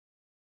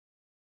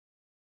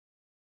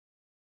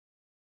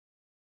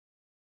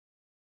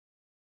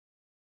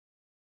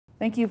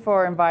Thank you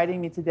for inviting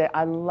me today.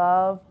 I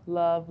love,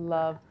 love,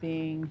 love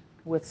being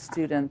with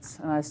students,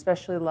 and I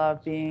especially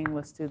love being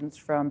with students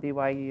from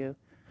BYU.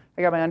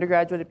 I got my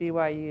undergraduate at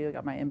BYU, I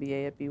got my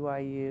MBA at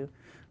BYU,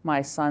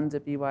 my son's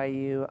at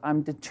BYU.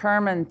 I'm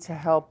determined to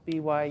help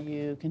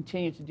BYU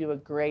continue to do a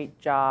great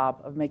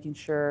job of making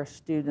sure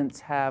students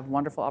have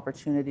wonderful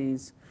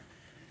opportunities,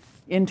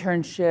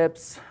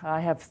 internships.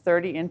 I have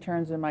 30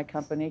 interns in my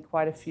company,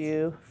 quite a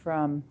few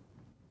from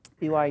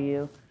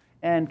BYU.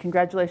 And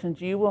congratulations,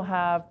 you will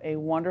have a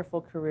wonderful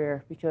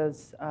career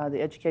because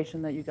the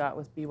education that you got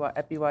with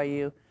at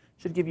BYU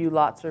should give you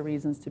lots of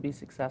reasons to be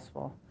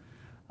successful.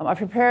 I've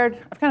kind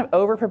of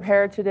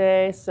over-prepared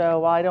today, so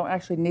while I don't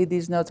actually need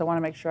these notes, I want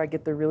to make sure I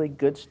get the really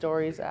good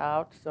stories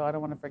out, so I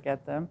don't want to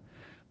forget them.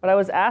 But I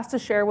was asked to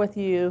share with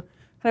you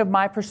kind of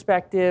my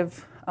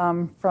perspective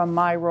from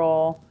my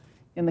role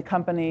in the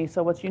company.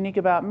 So what's unique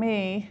about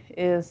me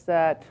is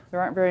that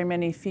there aren't very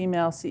many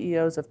female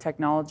CEOs of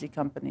technology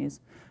companies,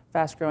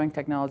 fast-growing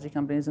technology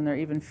companies, and there are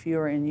even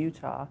fewer in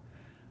Utah.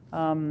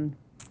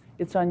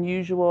 It's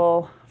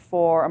unusual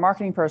for a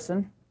marketing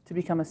person to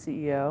become a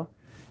CEO,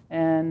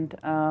 and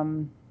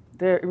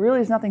there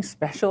really is nothing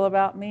special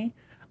about me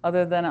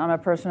other than I'm a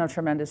person of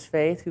tremendous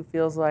faith who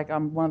feels like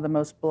I'm one of the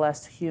most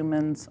blessed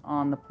humans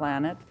on the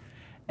planet,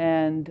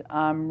 and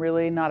I'm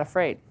really not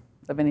afraid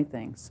of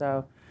anything.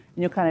 So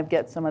and you'll kind of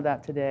get some of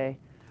that today.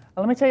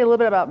 Let me tell you a little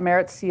bit about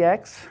Merit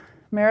CX.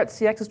 Merit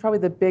CX is probably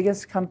the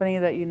biggest company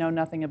that you know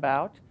nothing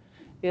about.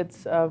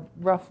 It's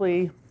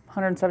roughly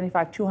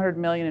 175, 200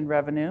 million in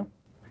revenue,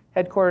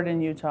 headquartered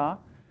in Utah.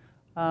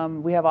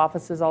 We have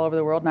offices all over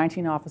the world,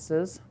 19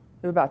 offices.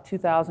 We have about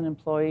 2,000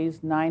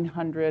 employees,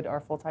 900 are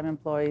full-time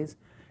employees,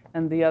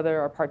 and the other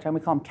are part-time. We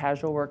call them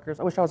casual workers.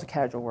 I wish I was a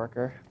casual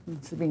worker.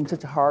 Instead of being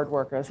such a hard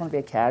worker, I just want to be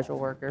a casual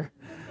worker.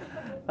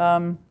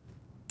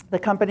 The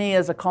company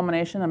is a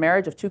culmination, a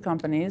marriage of two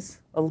companies,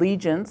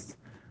 Allegiance,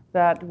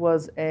 that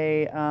was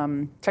a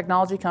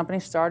technology company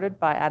started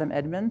by Adam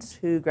Edmonds,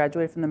 who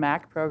graduated from the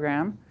MAC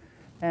program.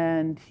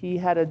 And he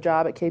had a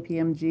job at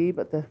KPMG,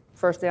 but the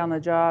first day on the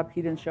job,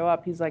 he didn't show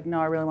up. He's like,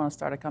 no, I really want to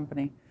start a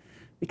company.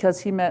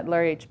 Because he met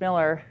Larry H.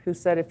 Miller, who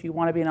said, if you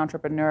want to be an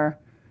entrepreneur,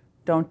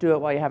 don't do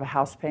it while you have a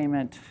house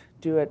payment.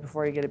 Do it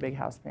before you get a big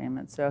house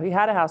payment. So he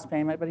had a house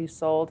payment, but he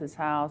sold his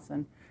house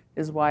and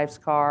his wife's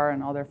car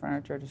and all their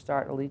furniture to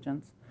start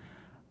Allegiance.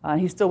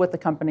 He's still with the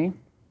company.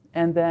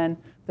 And then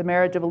the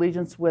marriage of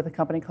Allegiance with a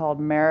company called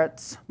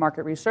Merit's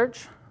Market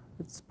Research.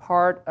 It's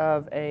part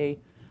of a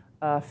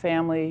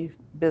family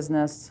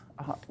business,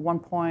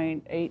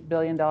 $1.8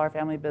 billion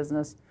family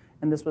business,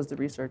 and this was the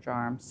research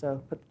arm.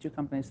 So put the two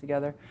companies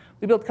together.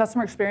 We build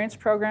customer experience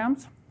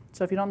programs.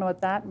 So if you don't know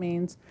what that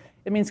means,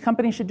 it means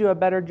companies should do a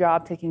better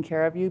job taking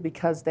care of you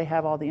because they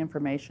have all the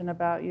information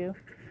about you.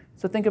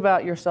 So think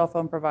about your cell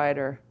phone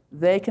provider.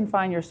 They can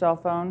find your cell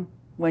phone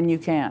when you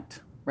can't,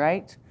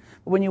 right?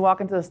 But when you walk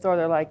into the store,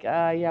 they're like,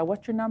 yeah,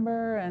 what's your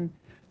number? And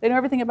they know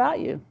everything about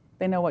you.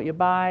 They know what you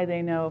buy.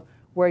 They know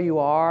where you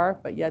are,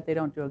 but yet they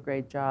don't do a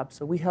great job.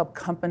 So we help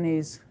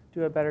companies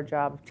do a better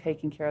job of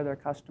taking care of their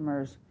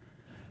customers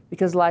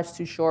because life's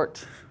too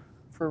short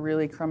for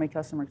really crummy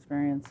customer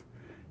experience.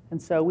 And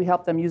so we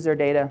help them use their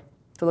data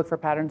to look for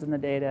patterns in the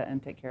data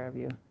and take care of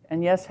you.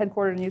 And yes,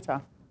 headquartered in Utah.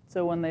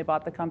 So when they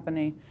bought the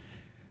company,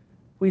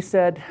 we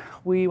said,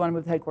 we want to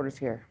move the headquarters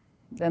here.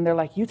 And they're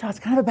like, Utah's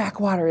kind of a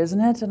backwater,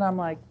 isn't it? And I'm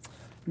like,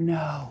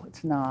 no,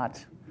 it's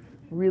not.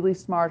 Really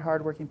smart,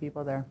 hardworking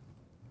people there.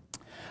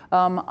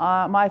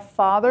 My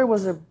father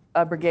was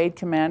a brigade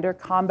commander,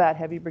 combat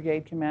heavy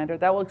brigade commander.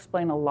 That will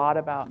explain a lot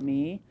about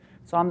me.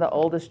 So I'm the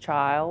oldest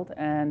child,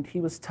 and he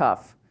was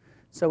tough.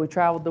 So we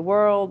traveled the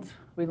world.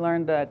 We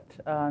learned that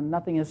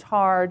nothing is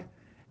hard.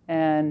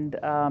 And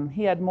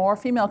he had more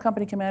female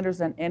company commanders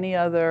than any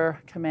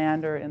other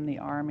commander in the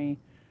Army.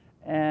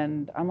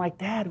 And I'm like,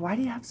 Dad, why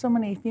do you have so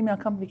many female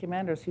company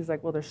commanders? He's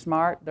like, well, they're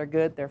smart, they're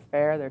good, they're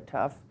fair, they're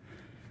tough.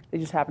 They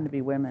just happen to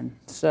be women.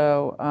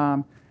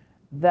 So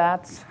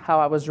that's how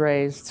I was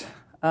raised.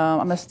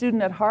 I'm a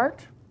student at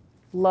heart,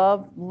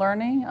 love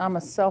learning. I'm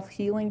a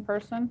self-healing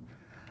person.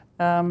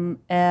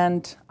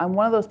 And I'm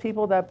one of those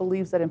people that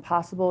believes that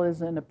impossible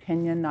is an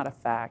opinion, not a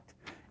fact.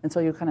 And so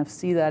you kind of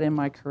see that in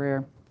my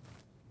career.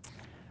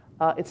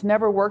 It's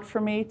never worked for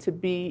me to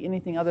be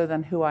anything other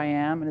than who I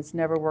am, and it's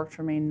never worked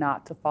for me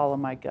not to follow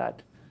my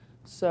gut.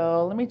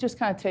 So let me just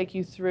kind of take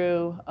you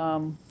through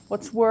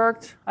what's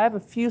worked. I have a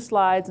few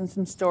slides and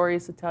some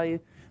stories to tell you.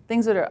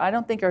 Things that I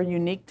don't think are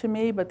unique to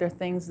me, but they're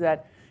things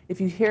that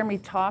if you hear me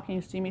talk and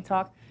you see me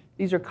talk,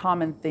 these are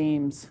common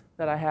themes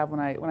that I have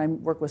when I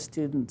work with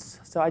students.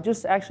 So I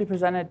just actually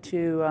presented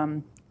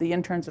to the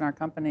interns in our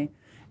company,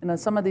 and then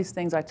some of these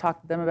things I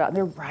talked to them about, and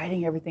they're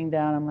writing everything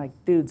down. I'm like,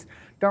 dudes,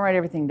 don't write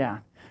everything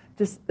down.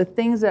 Just the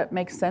things that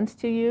make sense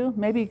to you,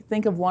 maybe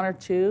think of one or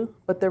two,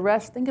 but the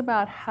rest, think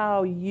about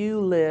how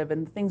you live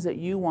and the things that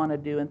you want to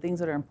do and things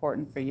that are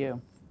important for you.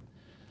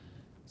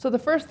 So the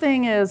first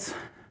thing is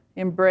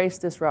embrace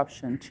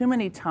disruption. Too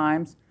many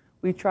times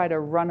we try to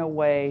run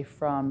away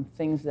from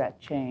things that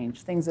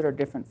change, things that are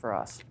different for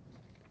us.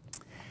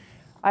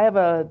 I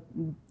have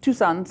two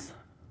sons,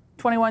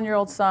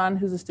 21-year-old son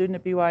who's a student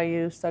at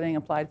BYU studying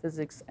applied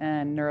physics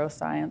and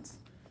neuroscience.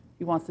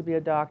 He wants to be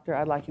a doctor.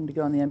 I'd like him to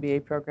go in the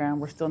MBA program.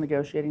 We're still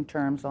negotiating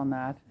terms on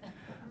that.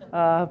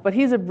 But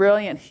he's a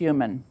brilliant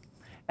human.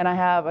 And I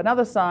have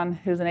another son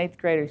who's an 8th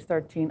grader, he's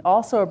 13,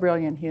 also a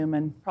brilliant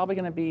human, probably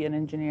going to be an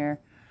engineer.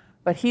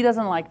 But he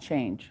doesn't like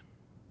change.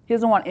 He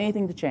doesn't want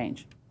anything to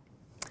change.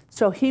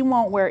 So he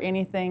won't wear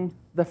anything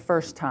the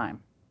first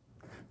time.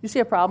 You see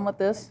a problem with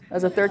this?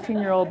 As a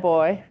 13-year-old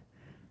boy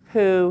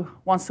who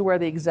wants to wear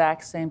the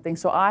exact same thing.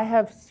 So I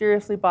have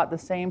seriously bought the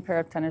same pair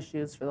of tennis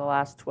shoes for the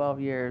last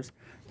 12 years,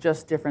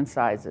 just different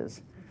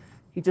sizes.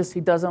 He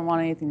doesn't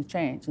want anything to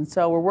change. And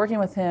so we're working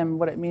with him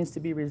what it means to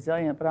be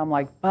resilient. But I'm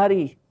like,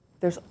 buddy,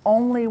 there's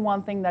only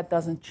one thing that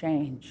doesn't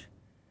change.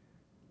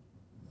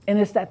 And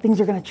it's that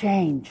things are going to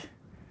change.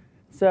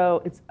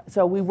 So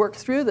we work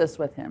through this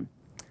with him.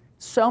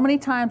 So many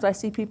times I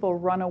see people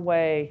run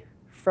away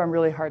from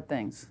really hard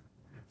things.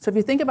 So if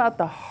you think about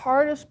the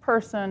hardest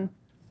person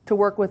to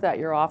work with at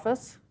your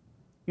office,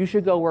 you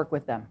should go work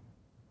with them,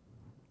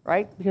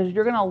 right? Because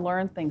you're going to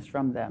learn things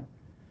from them.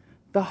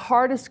 The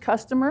hardest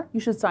customer, you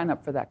should sign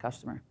up for that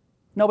customer.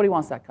 Nobody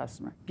wants that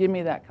customer. Give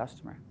me that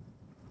customer.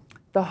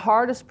 The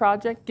hardest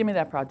project, give me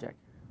that project.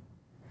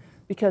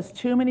 Because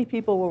too many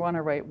people will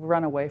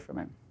run away from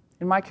it.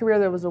 In my career,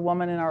 there was a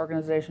woman in our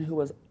organization who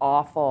was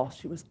awful.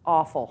 She was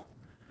awful.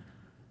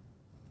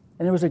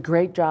 And it was a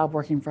great job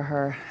working for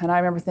her. And I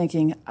remember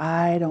thinking,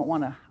 I don't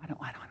want to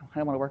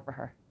work for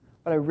her.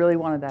 But I really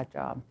wanted that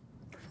job.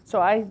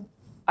 So I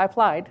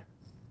applied.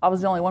 I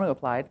was the only one who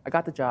applied. I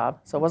got the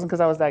job. So it wasn't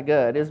because I was that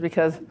good. It was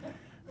because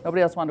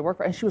nobody else wanted to work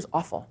for her. And she was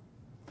awful.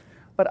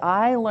 But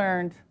I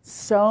learned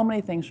so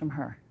many things from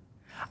her.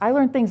 I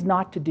learned things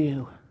not to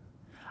do.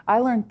 I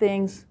learned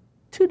things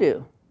to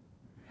do.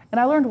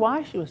 And I learned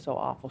why she was so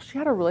awful. She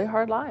had a really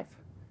hard life.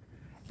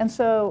 And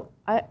so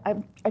I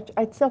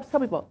tell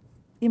people,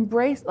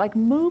 embrace,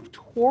 move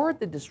toward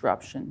the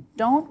disruption.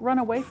 Don't run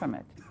away from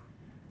it.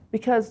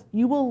 Because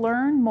you will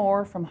learn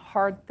more from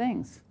hard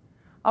things.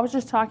 I was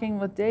just talking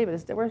with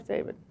David. Where's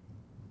David?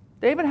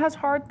 David has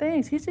hard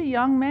things. He's a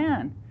young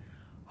man.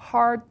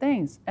 Hard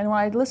things. And when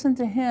I listened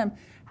to him,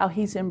 how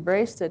he's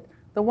embraced it,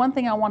 the one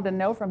thing I wanted to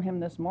know from him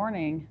this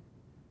morning,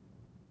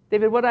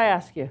 David, what did I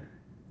ask you?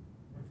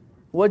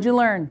 What'd you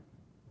learn?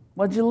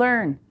 What'd you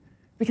learn?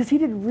 Because he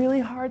did really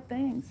hard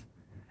things.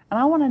 And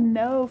I want to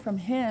know from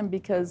him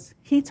because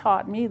he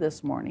taught me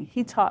this morning.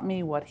 He taught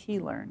me what he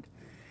learned.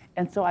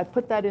 And so I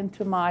put that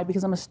into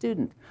because I'm a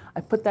student,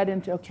 I put that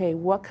into, okay,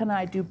 what can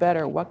I do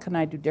better? What can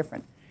I do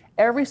different?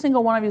 Every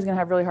single one of you is going to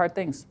have really hard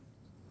things.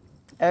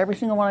 Every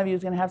single one of you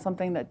is going to have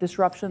something, that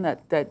disruption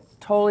that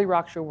totally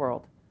rocks your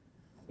world.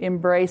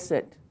 Embrace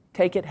it.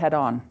 Take it head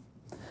on.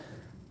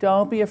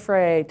 Don't be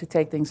afraid to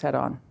take things head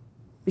on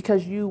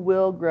because you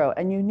will grow.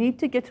 And you need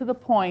to get to the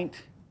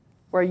point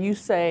where you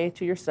say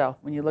to yourself,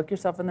 when you look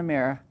yourself in the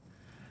mirror,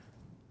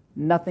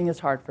 nothing is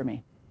hard for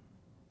me.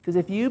 Because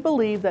if you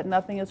believe that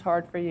nothing is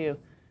hard for you,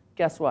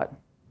 guess what?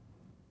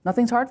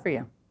 Nothing's hard for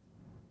you.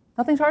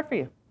 Nothing's hard for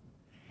you.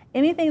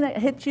 Anything that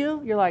hits you,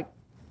 you're like,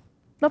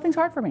 nothing's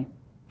hard for me.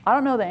 I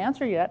don't know the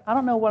answer yet. I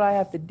don't know what I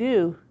have to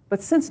do.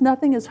 But since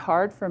nothing is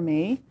hard for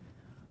me,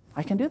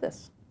 I can do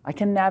this. I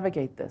can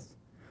navigate this.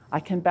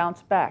 I can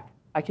bounce back.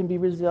 I can be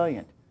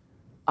resilient.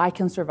 I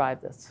can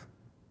survive this.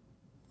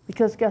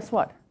 Because guess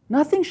what?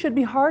 Nothing should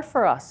be hard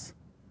for us.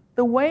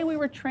 The way we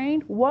were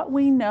trained, what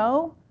we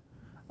know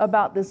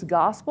about this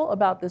gospel,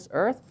 about this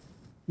earth,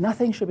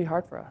 nothing should be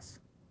hard for us.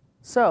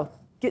 So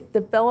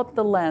develop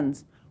the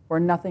lens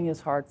where nothing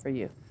is hard for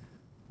you.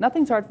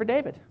 Nothing's hard for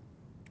David,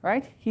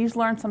 right? He's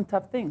learned some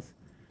tough things.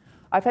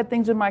 I've had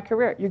things in my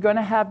career. You're going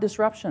to have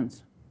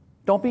disruptions.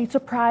 Don't be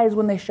surprised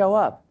when they show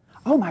up.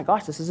 Oh my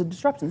gosh, this is a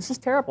disruption. This is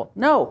terrible.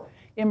 No,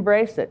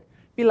 embrace it.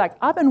 Be like,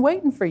 I've been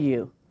waiting for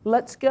you.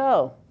 Let's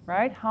go,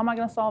 right? How am I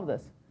going to solve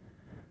this?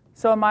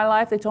 So in my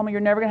life, they told me,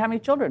 you're never going to have any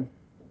children.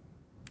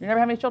 You never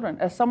have any children.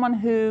 As someone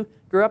who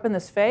grew up in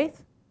this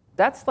faith,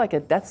 that's like a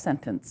death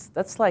sentence.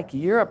 That's like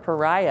you're a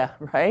pariah,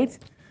 right?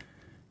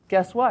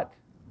 Guess what?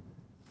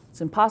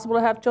 It's impossible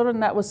to have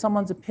children. That was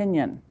someone's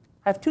opinion.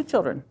 I have 2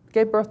 children.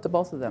 Gave birth to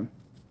both of them.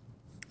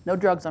 No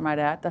drugs, I might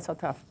add. That's how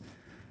tough.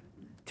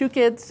 2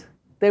 kids.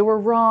 They were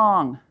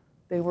wrong.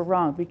 They were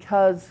wrong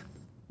because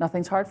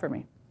nothing's hard for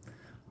me.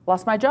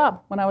 Lost my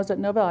job when I was at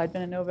Novell. I'd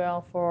been at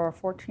Novell for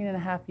 14 and a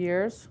half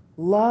years.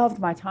 Loved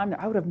my time there.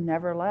 I would have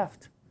never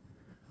left.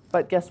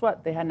 But guess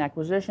what? They had an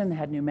acquisition. They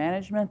had new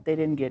management. They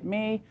didn't get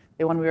me.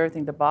 They wanted to move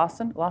everything to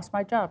Boston. Lost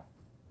my job.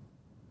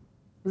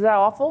 Was that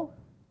awful?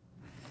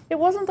 It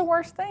wasn't the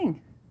worst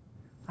thing.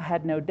 I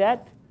had no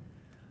debt.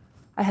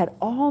 I had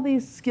all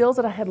these skills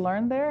that I had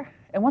learned there.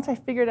 And once I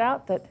figured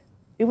out that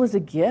it was a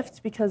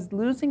gift, because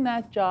losing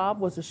that job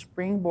was a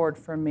springboard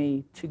for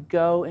me to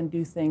go and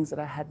do things that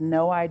I had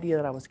no idea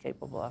that I was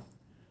capable of.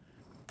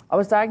 I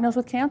was diagnosed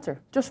with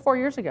cancer just 4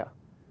 years ago.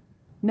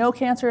 No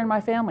cancer in my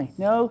family.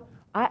 No.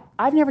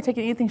 I've never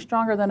taken anything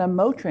stronger than a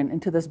Motrin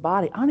into this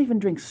body. I don't even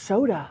drink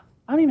soda.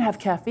 I don't even have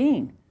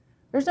caffeine.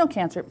 There's no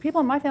cancer. People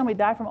in my family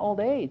die from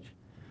old age.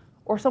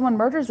 or someone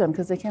murders them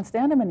because they can't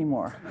stand them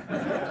anymore.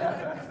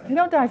 You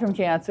don't die from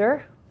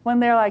cancer. When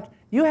they're like,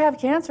 you have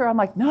cancer, I'm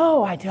like,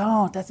 no, I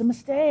don't. That's a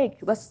mistake.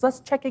 Let's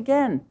check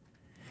again.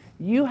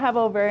 You have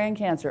ovarian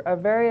cancer, a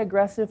very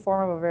aggressive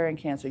form of ovarian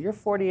cancer. You're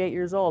 48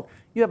 years old.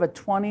 You have a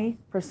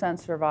 20%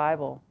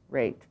 survival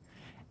rate.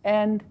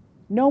 And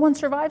no one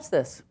survives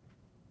this.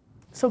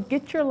 So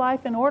get your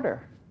life in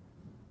order.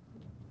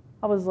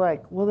 I was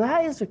like, well,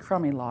 that is a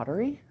crummy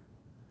lottery.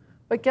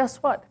 But guess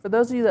what? For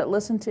those of you that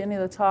listen to any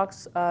of the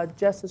talks,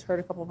 Jess has heard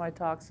a couple of my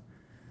talks,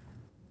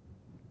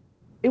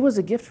 it was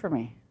a gift for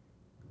me.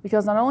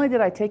 Because not only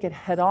did I take it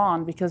head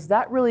on, because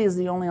that really is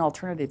the only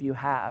alternative you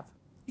have.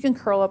 You can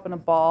curl up in a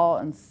ball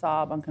and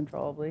sob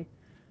uncontrollably,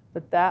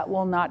 but that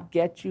will not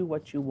get you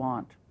what you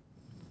want.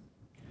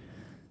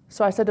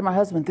 So I said to my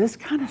husband, this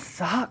kind of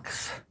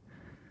sucks,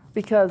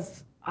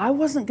 because I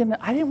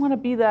didn't want to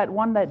be that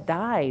one that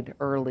died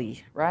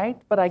early,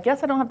 right? But I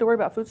guess I don't have to worry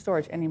about food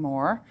storage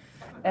anymore.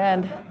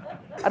 And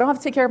I don't have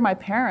to take care of my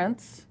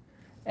parents.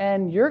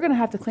 And you're going to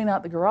have to clean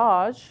out the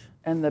garage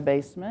and the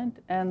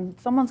basement. And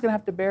someone's going to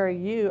have to bury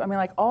you. I mean,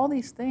 like all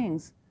these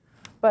things.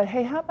 But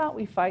hey, how about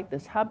we fight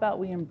this? How about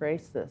we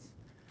embrace this?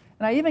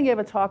 And I even gave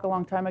a talk a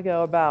long time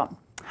ago about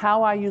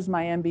how I use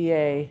my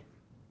MBA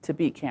to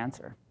beat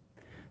cancer.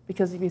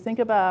 Because if you think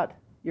about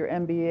your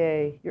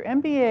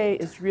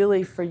MBA is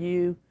really for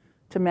you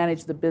to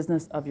manage the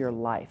business of your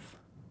life,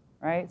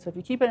 right? So if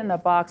you keep it in a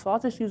box, well, I'll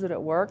just use it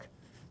at work,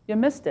 you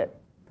missed it.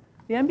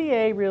 The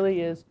MBA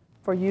really is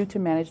for you to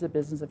manage the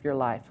business of your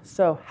life.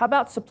 So how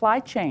about supply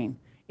chain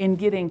in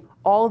getting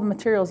all of the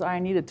materials I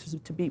needed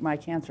to beat my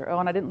cancer? Oh,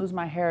 and I didn't lose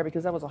my hair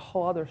because that was a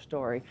whole other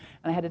story.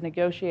 And I had to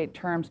negotiate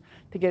terms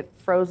to get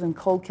frozen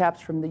cold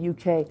caps from the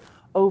UK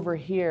over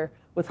here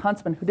with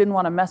Huntsman, who didn't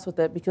want to mess with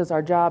it because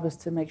our job is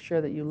to make sure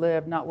that you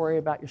live, not worry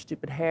about your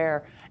stupid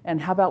hair. And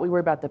how about we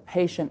worry about the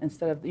patient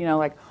instead of,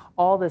 like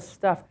all this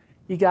stuff.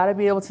 You got to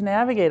be able to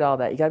navigate all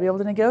that. You got to be able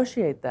to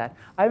negotiate that.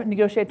 I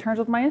negotiated terms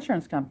with my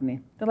insurance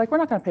company. They're like, we're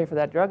not going to pay for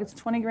that drug. It's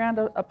 20 grand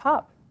a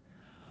pop.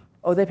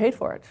 Oh, they paid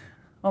for it.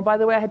 Oh, by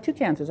the way, I had 2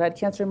 cancers. I had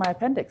cancer in my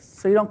appendix,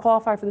 so you don't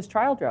qualify for this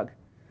trial drug.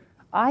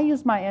 I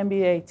used my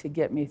MBA to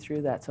get me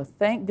through that. So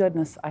thank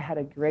goodness I had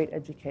a great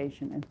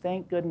education, and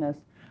thank goodness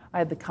I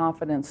had the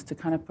confidence to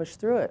kind of push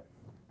through it.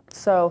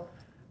 So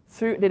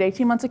did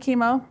 18 months of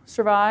chemo,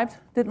 survived,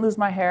 didn't lose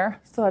my hair.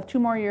 Still have 2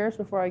 more years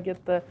before I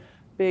get the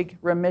big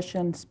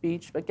remission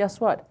speech. But guess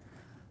what?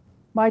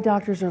 My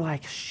doctors are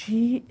like,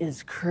 she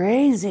is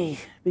crazy,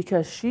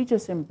 because she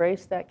just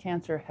embraced that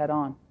cancer head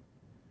on.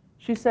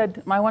 She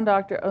said, my one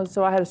doctor,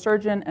 so I had a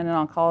surgeon and an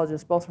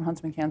oncologist, both from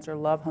Huntsman Cancer,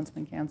 love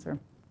Huntsman Cancer.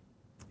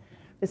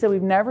 They said,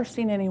 we've never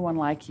seen anyone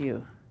like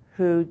you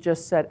who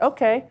just said,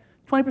 okay,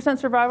 20%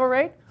 survival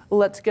rate,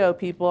 let's go,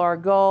 people. Our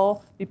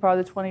goal, be part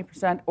of the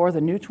 20% or the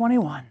new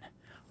 21.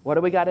 What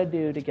do we got to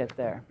do to get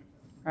there,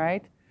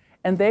 right?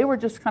 And they were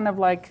just kind of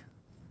like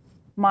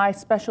my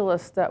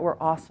specialists that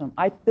were awesome.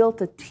 I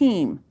built a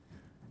team,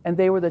 and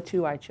they were the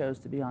 2 I chose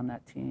to be on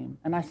that team.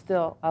 And I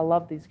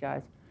love these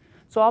guys.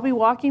 So I'll be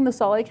walking the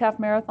Salt Lake Half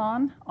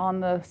Marathon on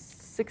the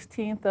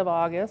 16th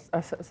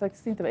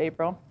of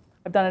April.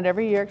 I've done it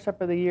every year except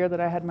for the year that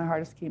I had my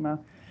hardest chemo.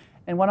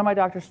 And one of my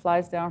doctors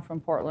flies down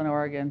from Portland,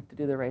 Oregon to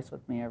do the race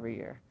with me every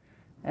year.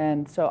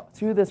 And so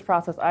through this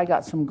process, I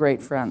got some great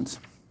friends.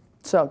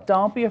 So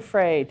don't be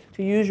afraid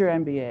to use your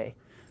MBA,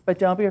 but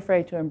don't be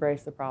afraid to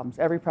embrace the problems,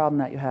 every problem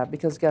that you have,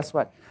 because guess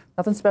what?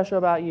 Nothing special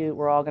about you.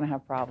 We're all going to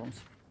have problems.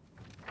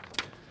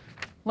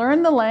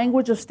 Learn the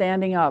language of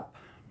standing up.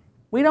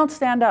 We don't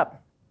stand up.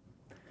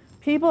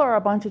 People are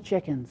a bunch of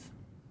chickens.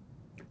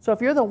 So if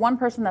you're the one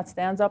person that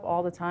stands up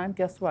all the time,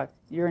 guess what?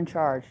 You're in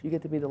charge. You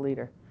get to be the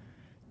leader.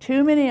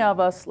 Too many of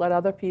us let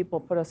other people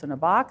put us in a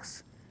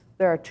box.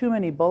 There are too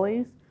many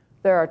bullies.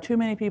 There are too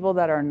many people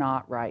that are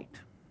not right.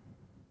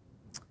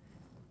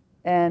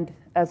 And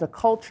as a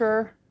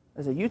culture,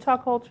 as a Utah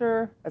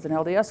culture, as an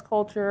LDS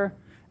culture,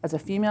 as a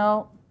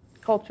female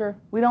culture,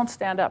 we don't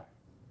stand up.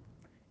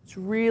 It's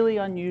really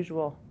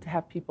unusual to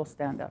have people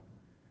stand up.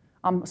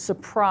 I'm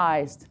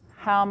surprised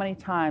how many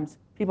times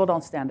people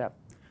don't stand up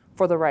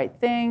for the right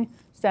thing,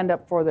 stand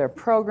up for their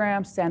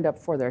program, stand up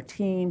for their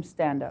team,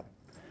 stand up.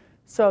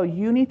 So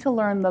you need to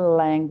learn the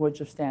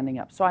language of standing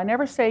up. So I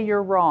never say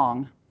you're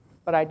wrong,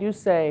 but I do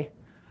say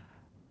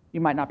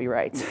you might not be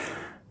right.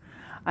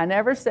 I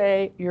never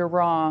say you're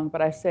wrong,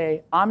 but I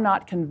say I'm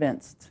not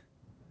convinced.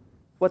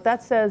 What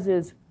that says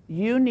is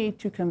you need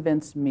to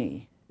convince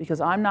me,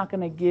 because I'm not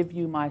going to give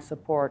you my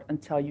support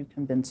until you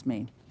convince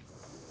me.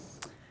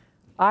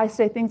 I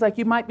say things like,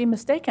 you might be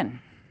mistaken.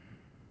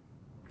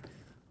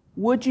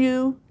 Would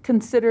you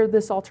consider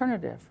this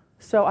alternative?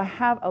 So I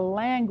have a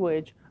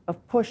language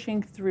of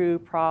pushing through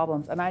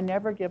problems, and I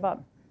never give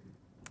up.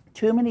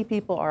 Too many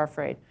people are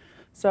afraid.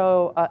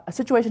 So a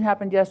situation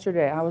happened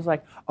yesterday. I was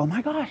like, oh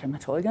my gosh, I'm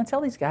totally going to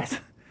tell these guys.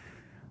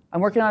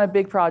 I'm working on a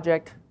big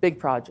project.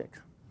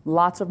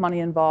 Lots of money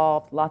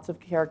involved, lots of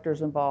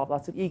characters involved,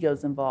 lots of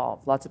egos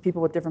involved, lots of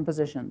people with different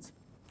positions.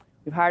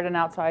 We've hired an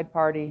outside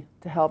party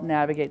to help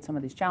navigate some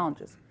of these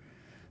challenges.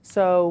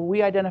 So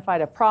we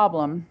identified a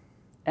problem,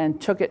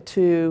 and took it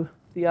to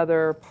the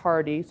other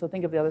party, so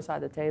think of the other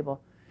side of the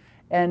table,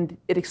 and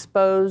it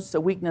exposed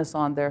a weakness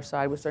on their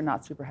side, which they're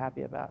not super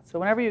happy about. So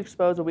whenever you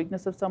expose a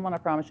weakness of someone, I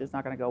promise you it's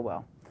not going to go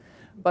well.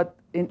 But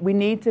we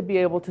need to be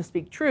able to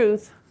speak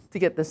truth to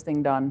get this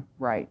thing done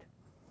right.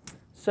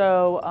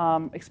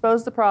 So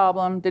exposed the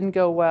problem, didn't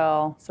go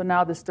well, so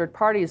now this third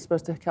party is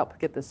supposed to help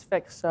get this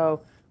fixed.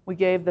 So we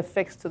gave the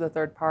fix to the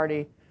third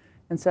party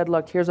and said,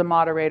 look, here's a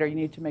moderator, you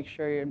need to make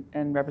sure you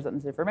and represent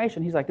this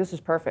information. He's like, this is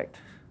perfect,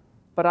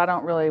 but I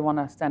don't really want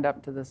to stand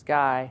up to this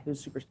guy who's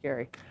super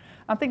scary.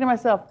 I'm thinking to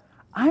myself,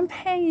 I'm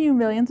paying you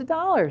millions of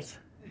dollars,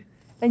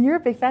 and you're a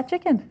big fat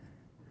chicken.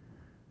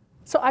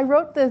 So I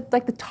wrote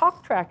the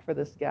talk track for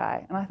this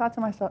guy, and I thought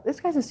to myself,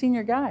 this guy's a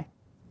senior guy.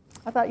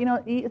 I thought, you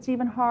know, it's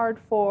even hard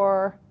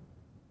for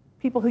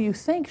people who you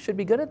think should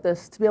be good at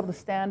this to be able to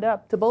stand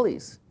up to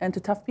bullies and to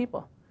tough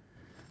people.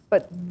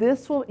 But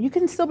this will, you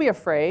can still be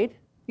afraid,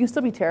 you can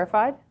still be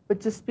terrified,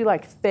 but just be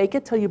like, fake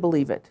it till you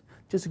believe it.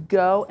 Just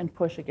go and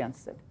push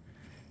against it.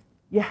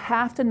 You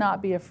have to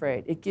not be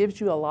afraid. It gives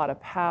you a lot of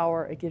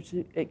power.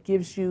 It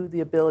gives you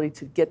the ability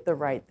to get the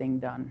right thing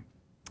done.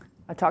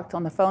 I talked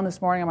on the phone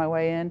this morning on my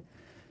way in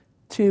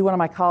to one of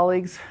my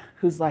colleagues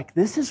who's like,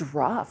 this is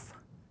rough.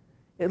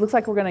 It looks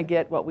like we're going to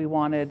get what we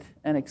wanted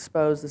and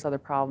expose this other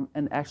problem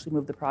and actually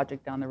move the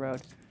project down the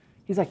road.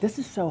 He's like, this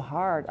is so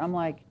hard. I'm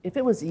like, if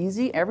it was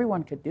easy,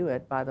 everyone could do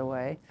it, by the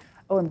way.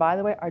 Oh, and by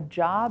the way, our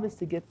job is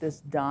to get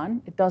this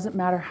done. It doesn't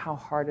matter how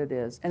hard it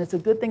is. And it's a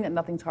good thing that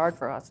nothing's hard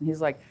for us. And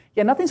he's like,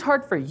 yeah, nothing's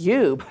hard for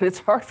you, but it's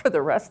hard for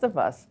the rest of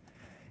us.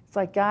 It's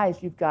like, guys,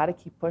 you've got to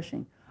keep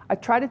pushing. I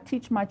try to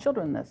teach my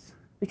children this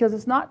because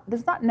it's not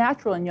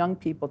natural in young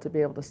people to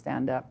be able to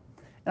stand up.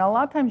 And a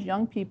lot of times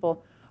young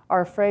people are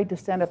afraid to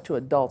stand up to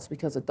adults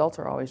because adults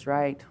are always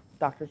right,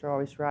 doctors are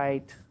always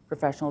right,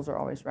 professionals are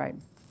always right.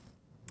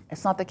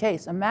 It's not the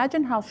case.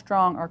 Imagine how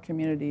strong our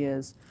community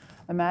is.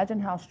 Imagine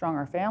how strong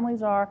our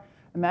families are.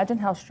 Imagine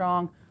how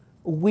strong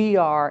we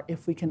are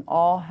if we can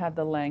all have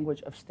the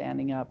language of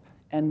standing up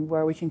and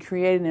where we can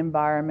create an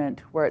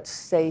environment where it's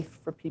safe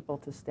for people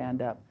to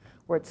stand up,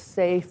 where it's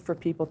safe for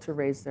people to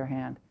raise their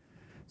hand.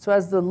 So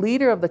as the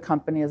leader of the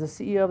company, as the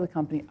CEO of the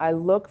company, I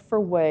look for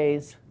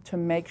ways to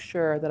make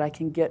sure that I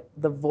can get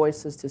the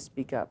voices to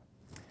speak up.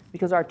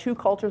 Because our two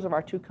cultures of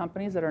our two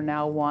companies that are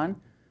now one,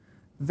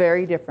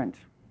 very different.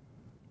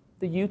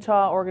 The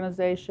Utah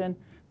organization,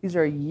 these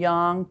are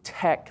young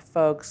tech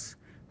folks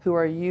who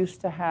are used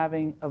to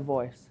having a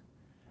voice.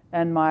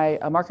 And my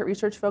market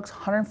research folks,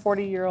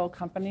 140-year-old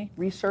company,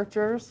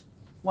 researchers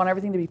want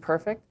everything to be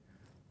perfect.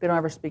 They don't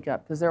ever speak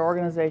up because their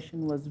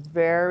organization was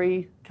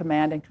very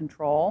command and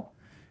control,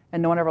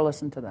 and no one ever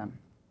listened to them.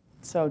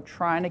 So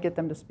trying to get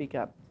them to speak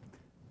up.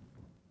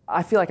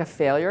 I feel like a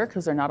failure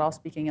because they're not all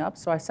speaking up.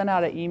 So I sent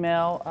out an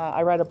email.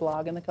 I write a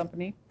blog in the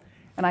company.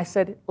 And I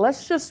said,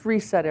 let's just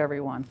reset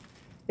everyone.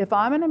 If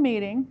I'm in a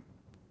meeting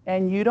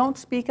and you don't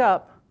speak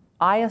up,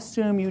 I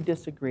assume you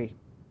disagree.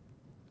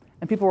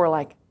 And people were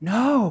like,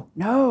 no,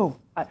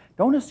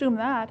 don't assume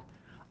that.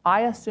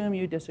 I assume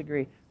you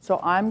disagree. So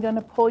I'm going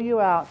to pull you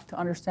out to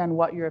understand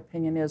what your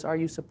opinion is. Are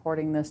you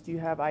supporting this? Do you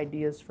have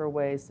ideas for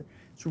ways?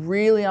 It's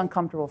really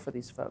uncomfortable for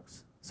these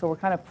folks. So we're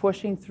kind of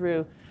pushing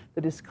through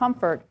the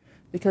discomfort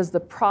because the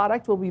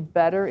product will be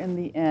better in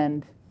the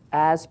end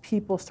as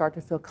people start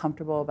to feel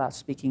comfortable about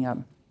speaking up.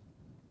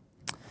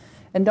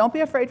 And don't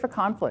be afraid for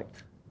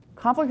conflict.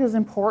 Conflict is an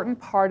important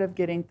part of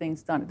getting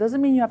things done. It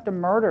doesn't mean you have to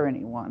murder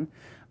anyone,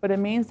 but it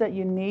means that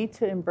you need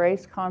to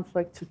embrace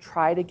conflict to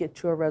try to get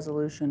to a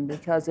resolution,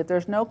 because if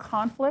there's no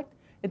conflict,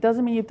 it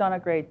doesn't mean you've done a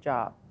great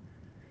job.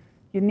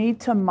 You need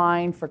to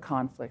mine for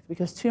conflict,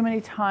 because too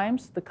many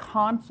times the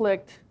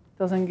conflict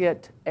doesn't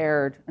get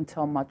aired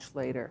until much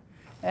later.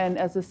 And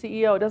as a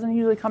CEO, it doesn't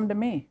usually come to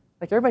me.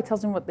 Like, everybody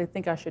tells me what they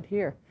think I should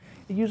hear.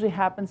 It usually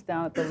happens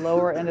down at the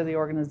lower end of the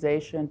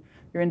organization,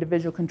 your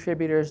individual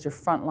contributors, your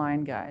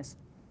frontline guys.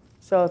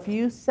 So if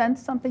you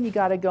sense something, you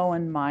got to go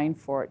and mine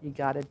for it. You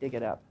got to dig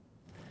it up.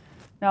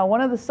 Now,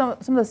 some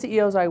of the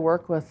CEOs I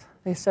work with,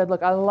 they said,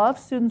 look, I love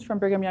students from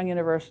Brigham Young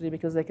University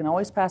because they can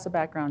always pass a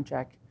background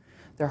check.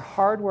 They're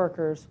hard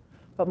workers,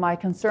 but my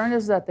concern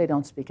is that they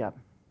don't speak up.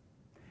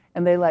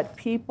 And they let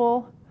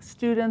people,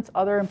 students,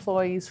 other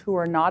employees who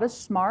are not as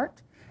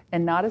smart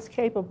and not as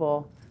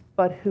capable,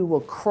 but who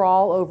will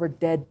crawl over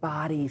dead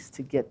bodies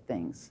to get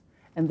things.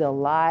 And they'll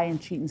lie and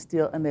cheat and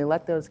steal, and they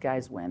let those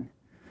guys win.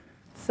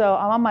 So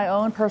I'm on my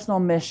own personal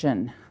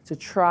mission to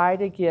try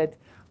to get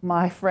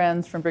my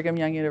friends from Brigham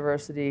Young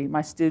University,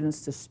 my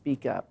students, to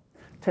speak up,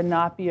 to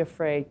not be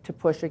afraid to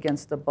push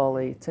against the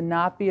bully, to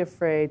not be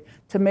afraid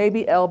to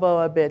maybe elbow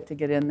a bit to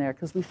get in there.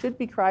 Because we should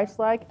be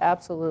Christ-like,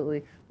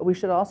 absolutely, but we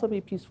should also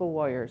be peaceful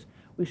warriors.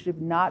 We should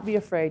not be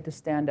afraid to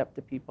stand up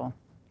to people.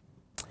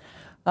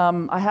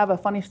 I have a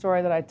funny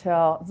story that I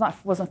tell. It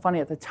wasn't funny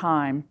at the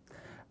time.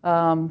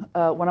 One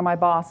of my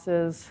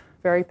bosses,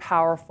 very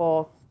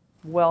powerful,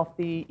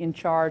 wealthy, in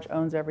charge,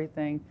 owns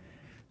everything,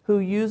 who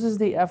uses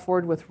the F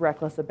word with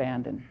reckless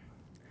abandon.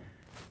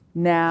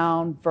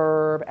 Noun,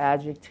 verb,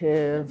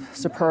 adjective,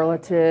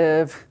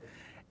 superlative.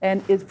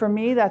 And for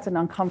me, that's an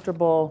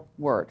uncomfortable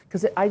word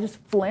because I just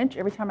flinch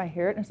every time I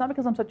hear it. And it's not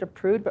because I'm such a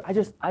prude, but I'm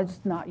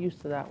just not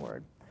used to that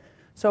word.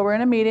 So we're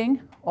in a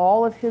meeting,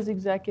 all of his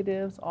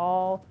executives,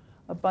 a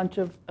bunch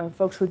of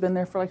folks who've been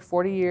there for like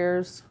 40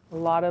 years, a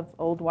lot of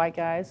old white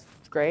guys.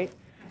 It's great.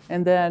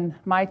 And then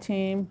my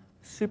team,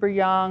 super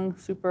young,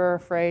 super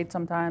afraid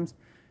sometimes,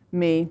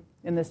 me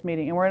in this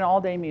meeting. And we're in an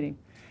all-day meeting.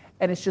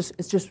 And it's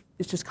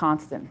just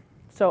constant.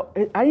 So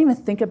I didn't even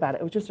think about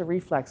it. It was just a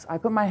reflex. I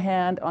put my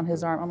hand on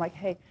his arm. I'm like,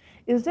 hey,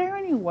 is there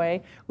any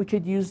way we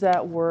could use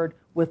that word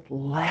with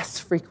less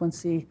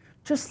frequency?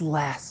 Just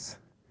less.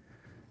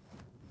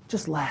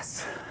 Just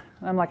less.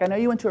 And I'm like, I know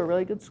you went to a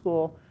really good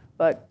school,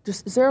 but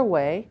just, is there a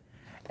way?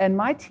 And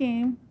my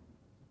team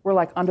were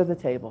like under the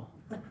table.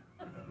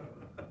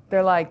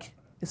 They're like,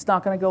 it's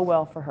not going to go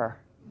well for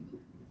her.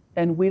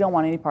 And we don't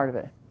want any part of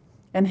it.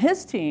 And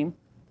his team,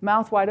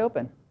 mouth wide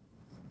open.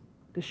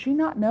 Does she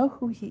not know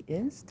who he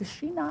is? Does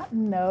she not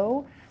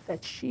know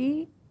that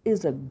she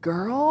is a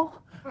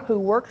girl who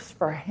works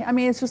for him? I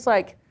mean, it's just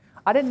like,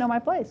 I didn't know my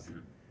place.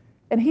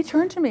 And he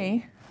turned to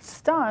me,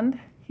 stunned.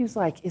 He's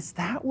like, is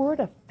that word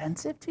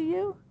offensive to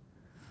you?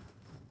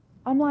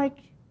 I'm like,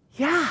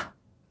 yeah,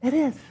 it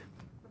is.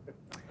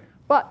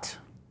 But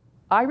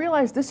I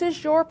realize this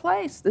is your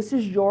place. This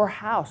is your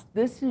house.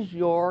 This is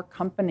your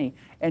company.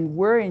 And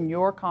we're in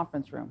your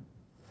conference room.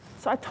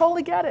 So I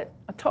totally get it.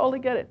 I totally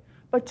get it.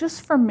 But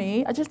just for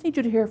me, I just need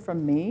you to hear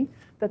from me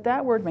that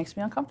that word makes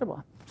me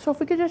uncomfortable. So if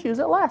we could just use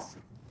it less.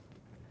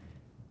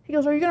 He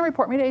goes, are you going to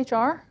report me to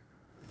HR?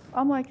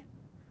 I'm like,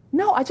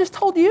 no, I just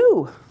told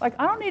you. Like,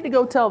 I don't need to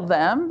go tell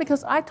them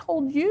because I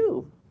told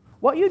you.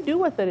 What you do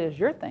with it is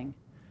your thing.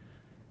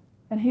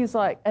 And he's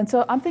like, and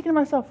so I'm thinking to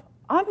myself,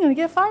 I'm going to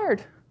get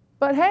fired.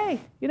 But hey,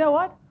 you know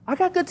what? I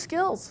got good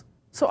skills,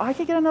 so I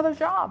could get another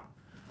job.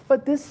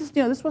 But this is,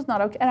 this was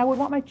not okay. And I would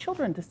want my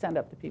children to stand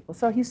up to people.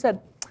 So he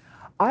said,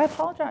 I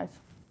apologize.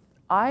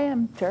 I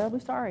am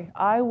terribly sorry.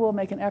 I will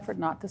make an effort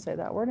not to say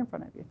that word in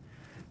front of you.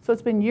 So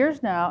it's been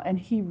years now, and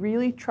he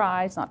really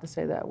tries not to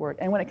say that word.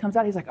 And when it comes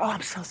out, he's like, oh,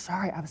 I'm so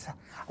sorry. I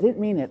didn't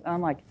mean it. And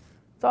I'm like,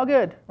 it's all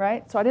good,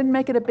 right? So I didn't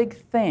make it a big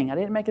thing. I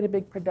didn't make it a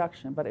big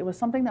production, but it was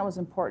something that was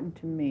important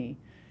to me.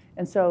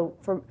 And so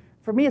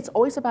for me, it's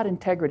always about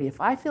integrity.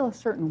 If I feel a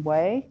certain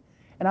way,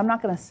 and I'm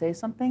not going to say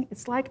something,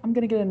 it's like I'm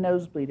going to get a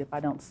nosebleed if I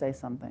don't say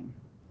something.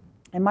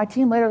 And my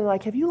team later, they're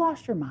like, have you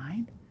lost your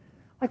mind?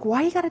 Like,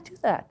 why you got to do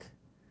that?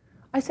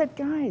 I said,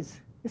 guys,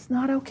 it's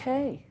not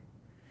okay.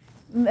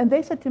 And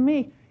they said to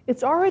me,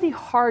 it's already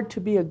hard to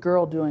be a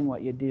girl doing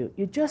what you do.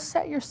 You just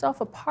set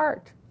yourself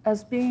apart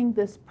as being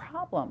this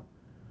problem.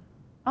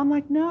 I'm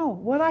like, no.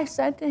 What I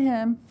said to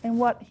him and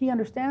what he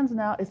understands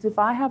now is if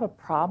I have a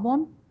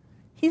problem,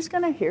 he's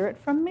going to hear it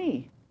from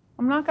me.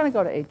 I'm not going to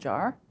go to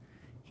HR.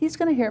 He's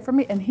going to hear it from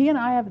me. And he and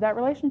I have that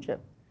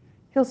relationship.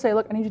 He'll say,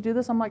 look, I need you to do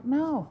this. I'm like,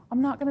 no,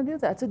 I'm not going to do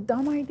that. It's a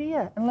dumb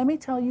idea. And let me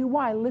tell you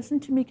why. Listen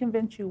to me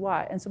convince you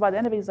why. And so by the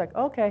end of it, he's like,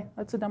 okay,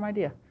 that's a dumb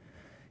idea.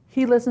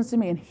 He listens to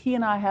me, and he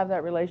and I have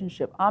that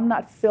relationship. I'm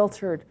not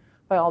filtered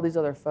by all these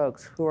other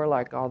folks who are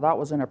like, oh, that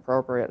was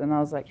inappropriate. And I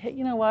was like, hey,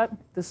 you know what?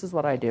 This is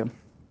what I do.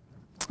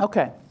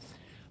 Okay.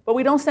 But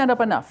we don't stand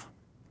up enough.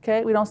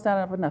 Okay? We don't stand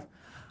up enough.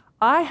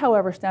 I,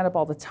 however, stand up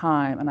all the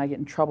time, and I get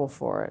in trouble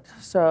for it.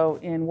 So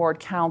in ward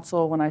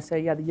council, when I say,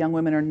 yeah, the young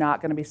women are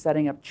not going to be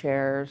setting up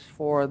chairs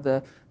for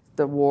the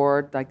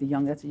ward, like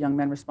that's a young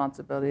man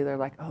responsibility, they're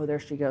like, oh, there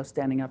she goes,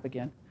 standing up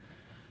again.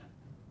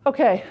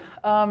 Okay,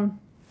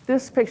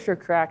 this picture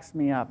cracks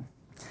me up.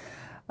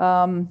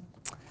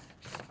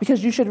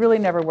 Because you should really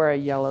never wear a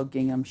yellow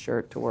gingham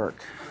shirt to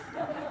work.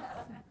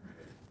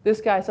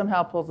 This guy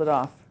somehow pulls it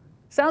off.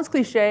 Sounds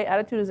cliche,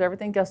 attitude is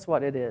everything. Guess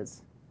what? It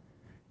is.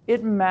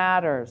 It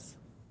matters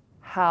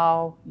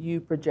how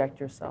you project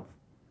yourself.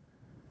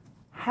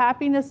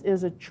 Happiness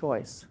is a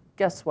choice.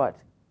 Guess what?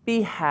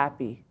 Be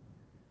happy.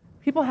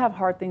 People have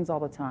hard things all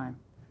the time.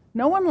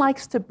 No one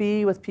likes to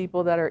be with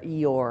people that are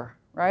Eeyore,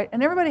 right?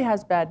 And everybody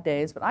has bad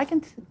days, but I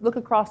can look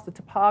across the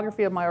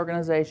topography of my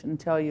organization and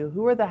tell you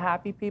who are the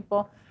happy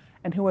people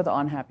and who are the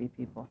unhappy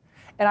people.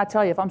 And I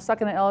tell you, if I'm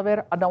stuck in an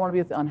elevator, I don't want to be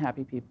with the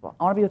unhappy people.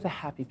 I want to be with the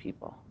happy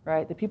people,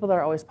 right? The people that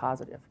are always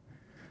positive.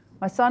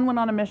 My son went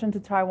on a mission to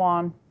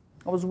Taiwan.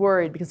 I was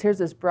worried because here's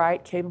this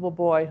bright, capable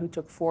boy who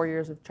took 4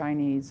 years of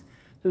Chinese,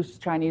 whose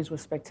Chinese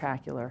was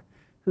spectacular,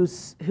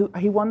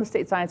 he won the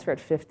state science fair at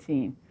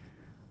 15.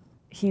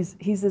 He's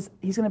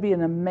going to be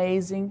an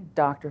amazing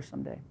doctor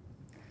someday.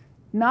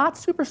 Not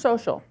super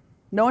social.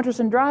 No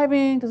interest in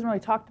driving, doesn't really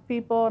talk to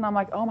people. And I'm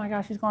like, oh my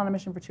gosh, he's gone on a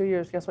mission for 2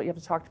 years. Guess what? You have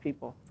to talk to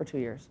people for 2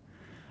 years.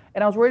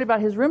 And I was worried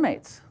about his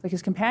roommates, like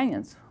his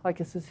companions. Like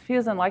if he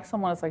doesn't like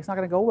someone, it's not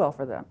going to go well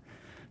for them.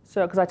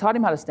 So, because I taught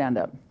him how to stand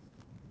up.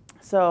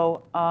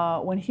 So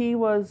when he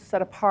was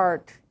set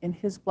apart in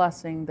his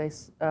blessing,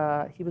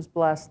 he was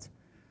blessed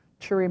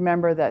to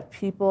remember that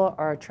people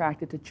are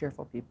attracted to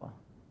cheerful people.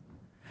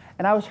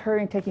 And I was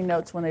taking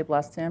notes when they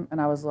blessed him,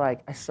 and I was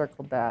like, I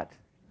circled that.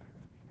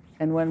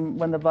 And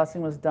when the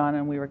blessing was done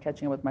and we were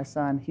catching up with my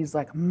son, he's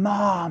like,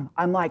 Mom,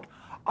 I'm like,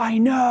 I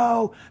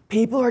know,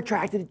 people are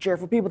attracted to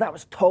cheerful people. That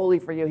was totally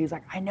for you. He's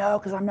like, I know,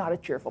 because I'm not a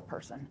cheerful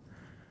person.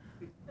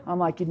 I'm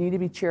like, you need to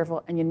be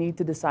cheerful, and you need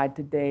to decide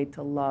today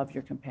to love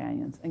your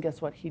companions. And guess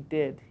what? He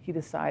did. He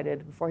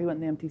decided before he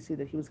went in the MTC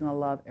that he was going to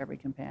love every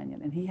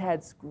companion. And he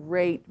had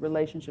great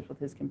relationships with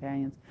his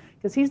companions,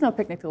 because he's no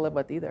picnic to live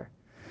with either.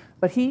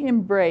 But he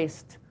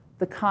embraced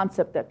the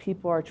concept that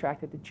people are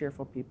attracted to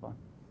cheerful people.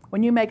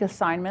 When you make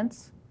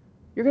assignments,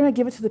 you're going to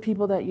give it to the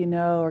people that you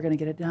know are going to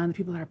get it done, the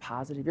people that are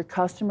positive. Your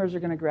customers are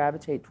going to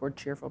gravitate toward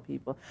cheerful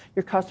people.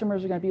 Your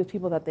customers are going to be with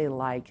people that they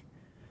like.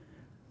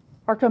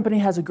 Our company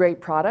has a great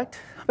product,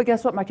 but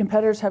guess what? My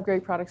competitors have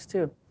great products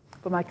too.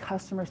 But my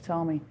customers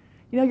tell me,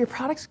 you know, your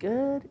product's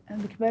good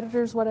and the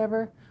competitors,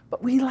 whatever,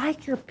 but we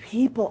like your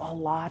people a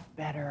lot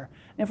better.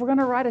 And if we're going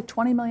to write a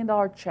 $20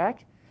 million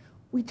check,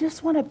 we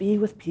just want to be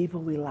with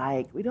people we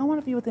like. We don't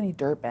want to be with any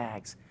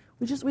dirtbags.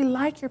 We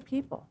like your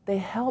people. They're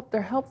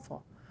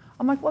helpful.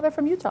 I'm like, well, they're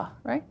from Utah,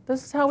 right?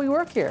 This is how we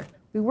work here.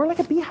 We're like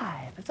a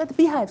beehive. It's like the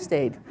beehive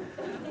state.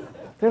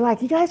 They're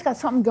like, you guys got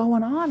something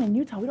going on in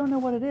Utah. We don't know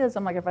what it is.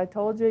 I'm like, if I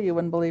told you, you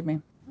wouldn't believe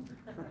me.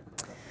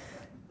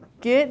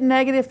 Get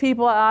negative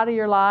people out of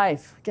your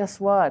life. Guess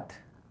what?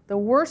 The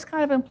worst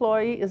kind of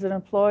employee is an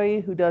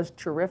employee who does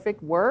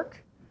terrific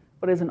work,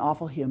 but is an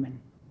awful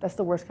human. That's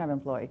the worst kind of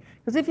employee.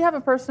 Because if you have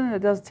a person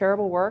that does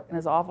terrible work and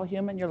is awful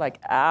human, you're like,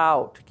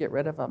 out, get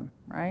rid of them,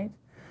 right?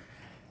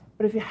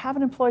 But if you have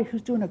an employee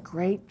who's doing a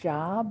great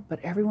job, but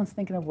everyone's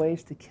thinking of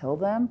ways to kill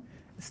them,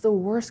 it's the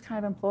worst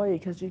kind of employee,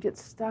 because you get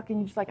stuck and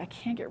you're just like, I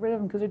can't get rid of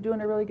them because they're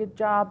doing a really good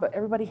job, but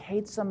everybody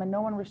hates them and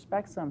no one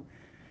respects them.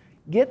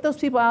 Get those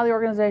people out of the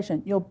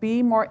organization. You'll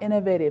be more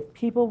innovative.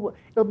 It'll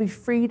be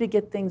free to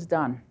get things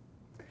done.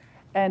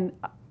 And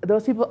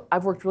those people,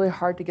 I've worked really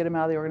hard to get them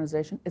out of the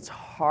organization. It's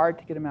hard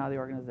to get them out of the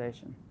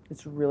organization.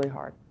 It's really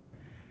hard.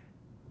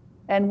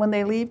 And when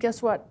they leave,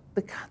 guess what?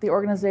 The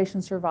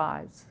organization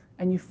survives,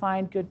 and you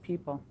find good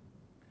people.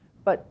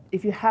 But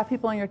if you have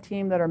people on your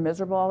team that are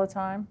miserable all the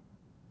time,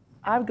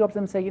 I would go up to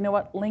them and say, you know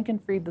what? Lincoln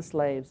freed the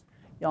slaves.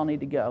 Y'all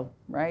need to go,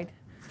 right?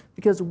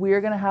 Because we're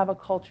going to have a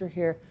culture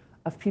here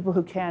of people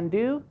who can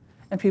do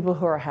and people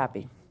who are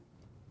happy.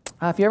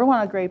 If you ever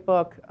want a great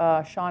book,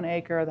 Sean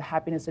Aker, The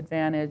Happiness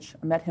Advantage.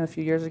 I met him a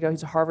few years ago.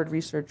 He's a Harvard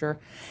researcher,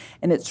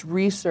 and it's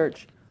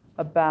research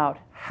about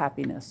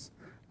happiness.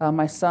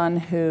 My son,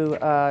 who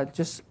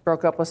just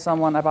broke up with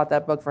someone, I bought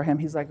that book for him.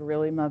 He's like,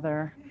 really,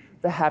 Mother?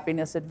 The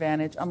Happiness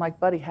Advantage? I'm like,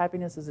 buddy,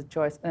 happiness is a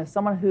choice. And as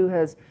someone who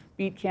has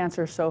beat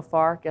cancer so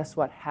far, guess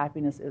what?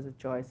 Happiness is a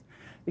choice.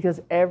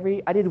 Because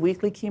I did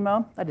weekly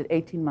chemo. I did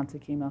 18 months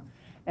of chemo.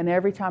 And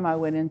every time I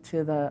went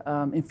into the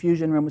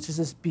infusion room, which is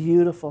this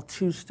beautiful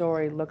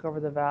 2-story look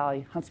over the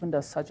valley, Huntsman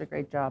does such a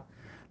great job.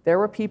 There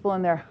were people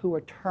in there who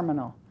were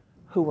terminal,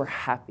 who were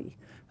happy,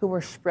 who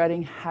were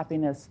spreading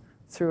happiness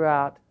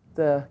throughout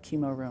the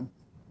chemo room.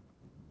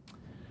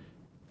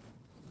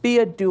 Be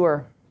a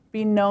doer.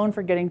 Be known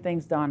for getting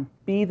things done.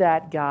 Be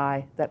that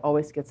guy that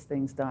always gets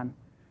things done.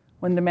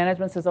 When the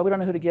management says, oh, we don't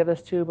know who to give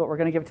this to, but we're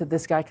going to give it to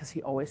this guy because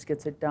he always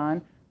gets it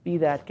done, be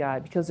that guy,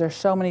 because there's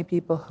so many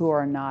people who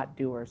are not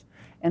doers.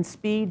 And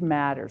speed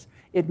matters.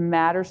 It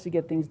matters to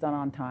get things done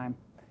on time.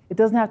 It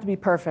doesn't have to be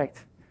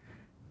perfect.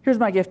 Here's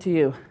my gift to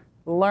you.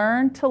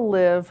 Learn to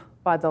live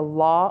by the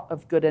law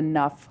of good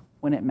enough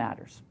when it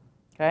matters,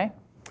 okay?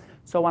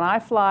 So when I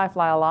fly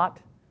a lot,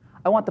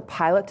 I want the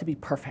pilot to be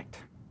perfect.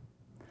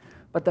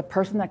 But the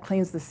person that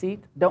cleans the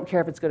seat, don't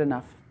care if it's good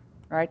enough,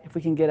 right? If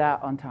we can get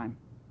out on time.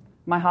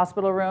 My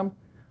hospital room,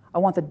 I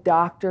want the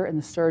doctor and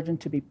the surgeon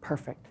to be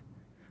perfect.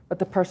 But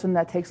the person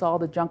that takes all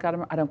the junk out of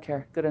me, I don't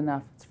care. Good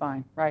enough. It's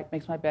fine, right?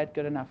 Makes my bed,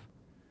 good enough.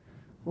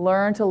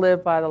 Learn to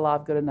live by the law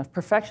of good enough.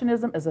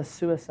 Perfectionism is a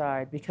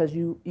suicide because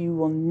you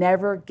will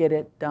never get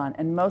it done.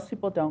 And most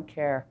people don't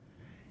care.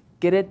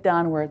 Get it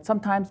done where it's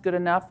sometimes good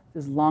enough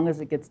as long as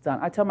it gets done.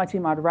 I tell my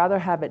team I'd rather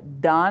have it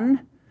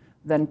done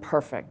than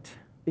perfect,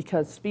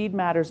 because speed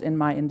matters in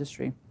my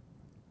industry.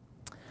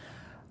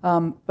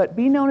 But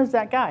be known as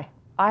that guy.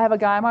 I have a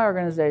guy in my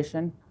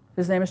organization.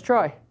 His name is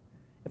Troy.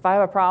 If I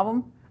have a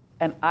problem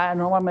and I don't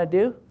know what I'm going to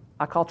do,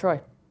 I call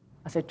Troy.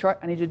 I say, Troy,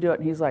 I need you to do it.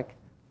 And he's like,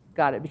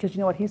 got it. Because you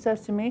know what he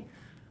says to me?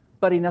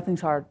 Buddy, nothing's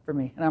hard for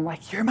me. And I'm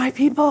like, you're my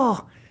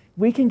people.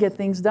 We can get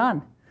things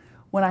done.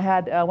 When I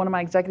had one of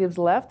my executives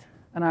left,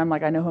 and I'm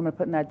like, I know who I'm going to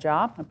put in that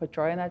job. I put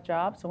Troy in that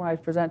job. So when I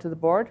present it to the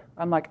board,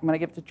 I'm like, I'm going to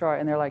give it to Troy.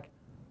 And they're like,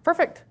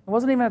 perfect. It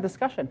wasn't even a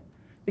discussion,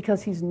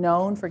 because he's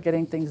known for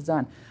getting things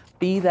done.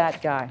 Be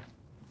that guy.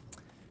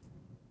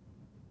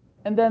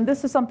 And then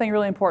this is something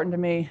really important to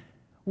me.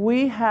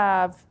 We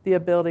have the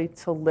ability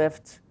to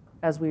lift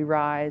as we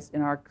rise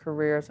in our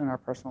careers and our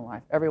personal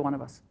life, every one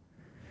of us.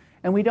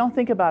 And we don't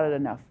think about it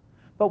enough.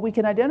 But we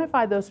can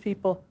identify those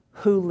people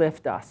who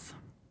lift us.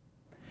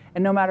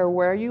 And no matter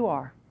where you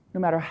are, no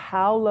matter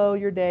how low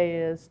your day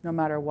is, no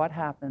matter what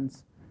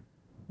happens,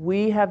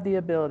 we have the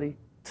ability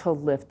to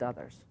lift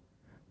others,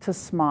 to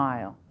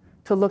smile,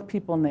 to look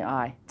people in the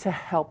eye, to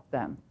help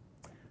them.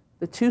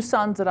 The 2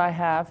 sons that I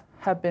have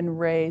been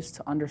raised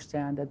to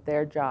understand that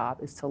their job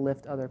is to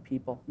lift other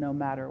people, no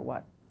matter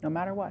what, no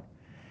matter what.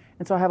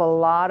 And so I have a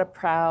lot of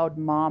proud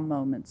mom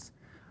moments.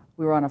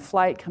 We were on a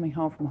flight coming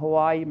home from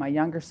Hawaii. My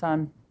younger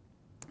son,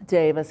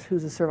 Davis,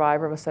 who's a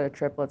survivor of a set of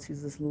triplets,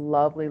 he's this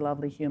lovely,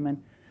 lovely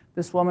human.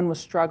 This woman was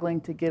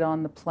struggling to get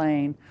on the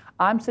plane.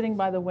 I'm sitting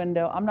by the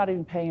window. I'm not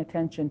even paying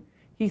attention.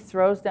 He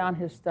throws down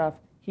his stuff.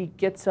 He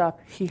gets up.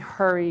 He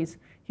hurries.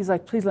 He's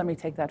like, please let me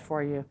take that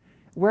for you.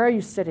 Where are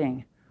you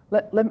sitting?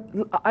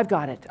 I've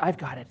got it. I've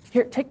got it.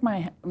 Here, take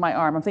my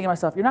arm. I'm thinking to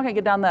myself, you're not going to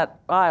get down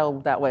that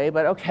aisle that way,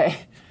 but okay.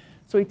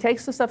 So he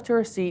takes the stuff to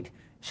her seat.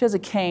 She has a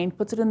cane,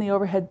 puts it in the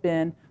overhead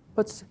bin,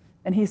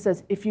 and he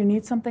says, if you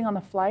need something on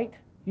the flight,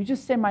 you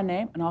just say my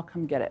name and I'll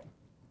come get it.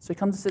 So he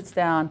comes and sits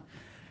down.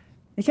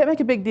 You can't make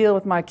a big deal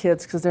with my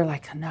kids because they're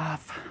like,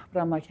 enough.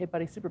 But I'm like, hey,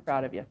 buddy, super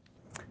proud of you.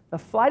 The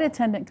flight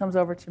attendant comes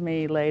over to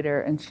me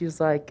later and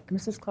she's like,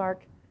 Mrs.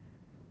 Clark,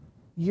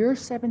 your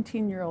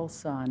 17-year-old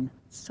son,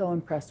 so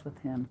impressed with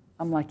him.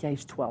 I'm like, yeah,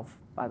 he's 12,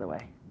 by the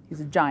way.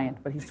 He's a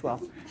giant, but he's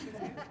 12.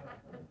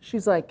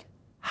 She's like,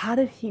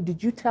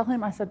 did you tell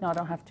him? I said, no, I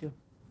don't have to,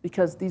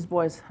 because these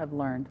boys have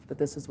learned that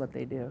this is what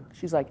they do.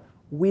 She's like,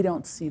 we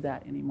don't see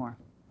that anymore.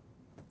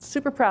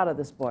 Super proud of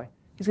this boy.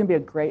 He's going to be a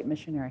great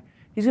missionary.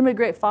 He's going to be a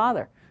great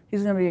father.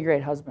 He's going to be a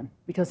great husband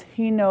because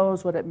he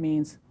knows what it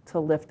means to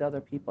lift other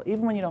people,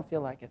 even when you don't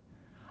feel like it.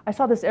 I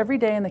saw this every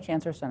day in the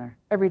cancer center,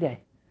 every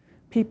day.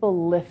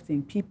 People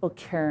lifting, people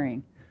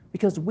caring,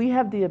 because we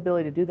have the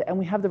ability to do that and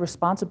we have the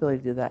responsibility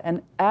to do that.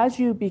 And as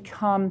you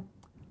become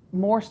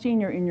more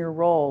senior in your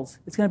roles,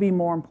 it's going to be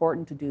more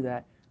important to do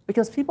that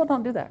because people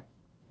don't do that.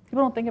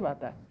 People don't think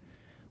about that.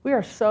 We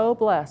are so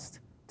blessed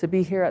to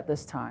be here at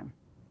this time.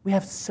 We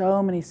have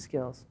so many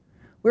skills.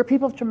 We're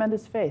people of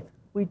tremendous faith.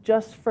 We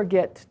just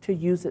forget to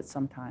use it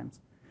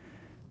sometimes.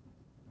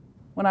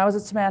 When I was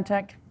at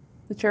Symantec,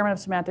 the chairman of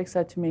Symantec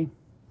said to me,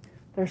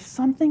 there's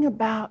something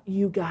about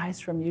you guys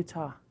from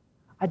Utah.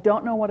 I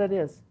don't know what it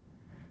is.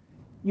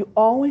 You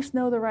always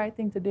know the right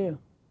thing to do.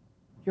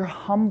 You're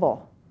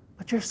humble,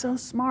 but you're so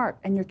smart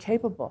and you're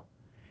capable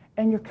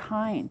and you're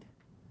kind.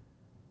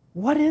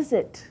 What is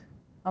it?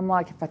 I'm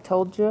like, if I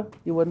told you,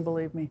 you wouldn't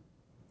believe me.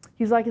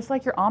 He's like, it's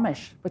like you're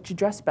Amish, but you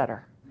dress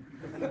better.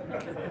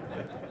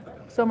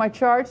 So my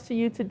charge to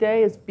you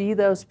today is be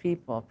those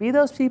people. Be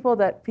those people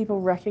that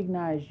people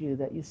recognize you,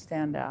 that you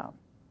stand out.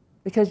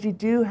 Because you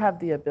do have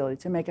the ability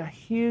to make a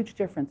huge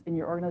difference in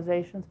your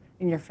organizations,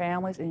 in your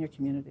families, in your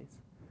communities.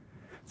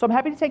 So I'm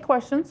happy to take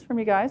questions from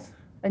you guys.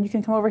 And you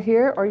can come over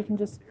here, or you can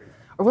just,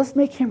 or let's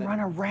make him run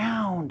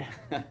around.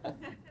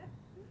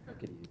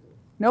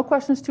 No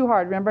questions too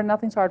hard. Remember,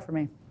 nothing's hard for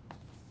me.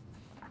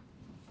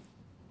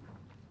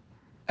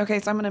 Okay,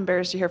 so I'm going to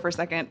embarrass you here for a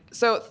second.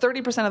 So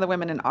 30% of the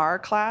women in our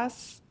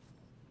class,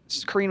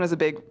 Carine was a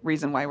big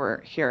reason why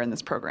we're here in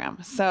this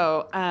program.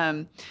 So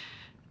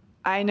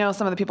I know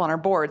some of the people on our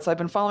board, so I've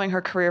been following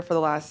her career for the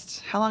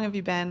last, how long have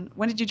you been?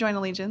 When did you join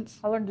Allegiance?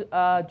 I learned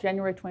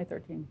January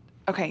 2013.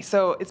 Okay,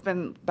 so it's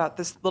been about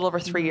this little over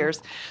 3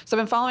 years. So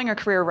I've been following her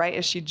career right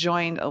as she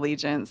joined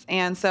Allegiance.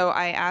 And so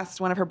I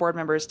asked one of her board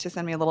members to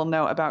send me a little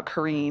note about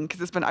Carine,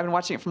 because I've been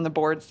watching it from the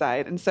board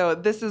side. And so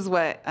this is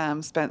what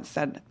Spence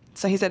said.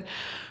 So he said,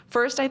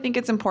 first, I think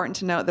it's important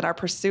to note that our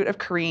pursuit of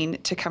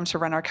Carine to come to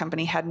run our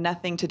company had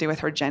nothing to do with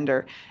her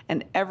gender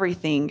and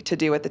everything to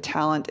do with the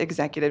talent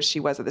executive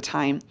she was at the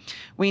time.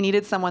 We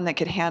needed someone that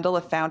could handle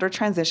a founder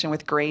transition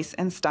with grace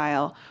and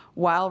style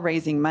while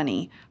raising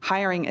money,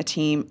 hiring a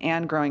team,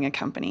 and growing a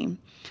company.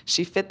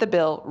 She fit the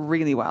bill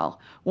really well.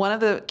 One of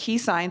the key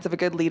signs of a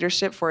good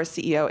leadership for a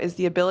CEO is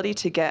the ability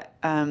to get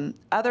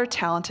other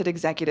talented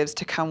executives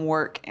to come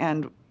work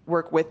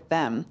with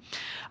them.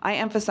 I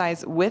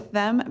emphasize with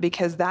them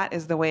because that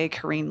is the way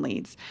Carine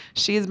leads.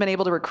 She has been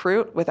able to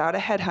recruit, without a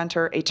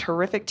headhunter, a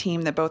terrific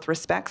team that both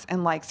respects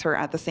and likes her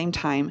at the same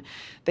time.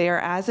 They are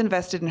as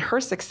invested in her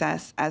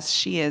success as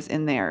she is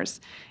in theirs.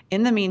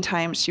 In the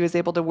meantime, she was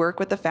able to work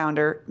with the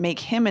founder, make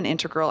him an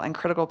integral and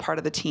critical part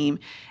of the team,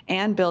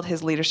 and build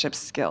his leadership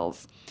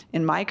skills.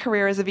 In my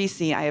career as a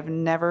VC, I have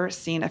never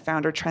seen a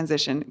founder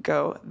transition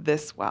go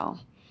this well.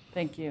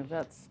 Thank you.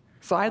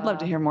 So I'd love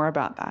to hear more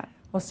about that.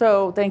 Well,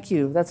 so thank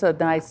you. That's a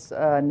nice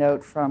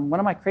note from one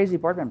of my crazy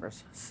board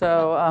members.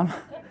 So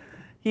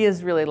he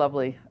is really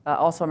lovely,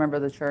 also a member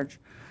of the church.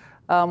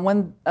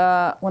 When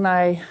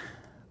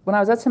I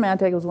was at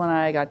Symantec, it was when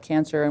I got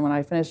cancer, and when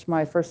I finished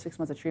my first 6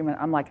 months of treatment,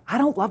 I'm like, I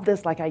don't love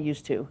this like I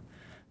used to.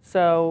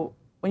 So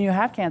when you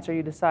have cancer,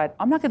 you decide,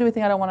 I'm not going to do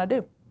anything I don't want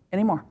to do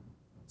anymore.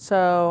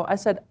 So I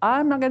said,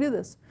 I'm not going to do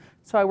this.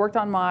 So I worked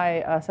on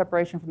my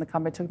separation from the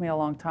company. It took me a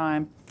long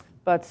time.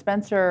 But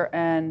Spencer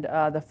and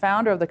the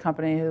founder of the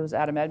company, who was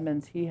Adam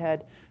Edmonds, he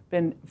had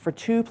been for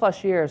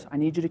 2+ years, I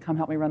need you to come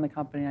help me run the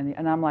company.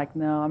 And I'm like,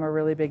 no, I'm a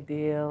really big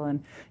deal,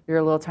 and you're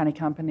a little tiny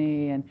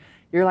company, and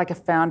you're like a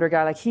founder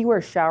guy. Like, he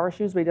wears shower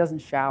shoes, but he doesn't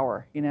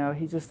shower. You know,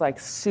 he's just like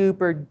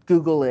super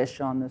Google-ish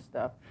on this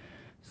stuff.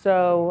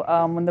 So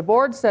when the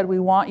board said, we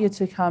want you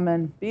to come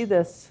and be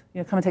this,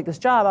 come and take this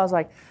job, I was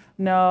like,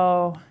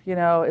 no, it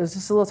was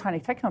just a little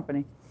tiny tech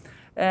company.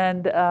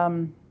 And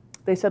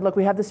they said, look,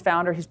 we have this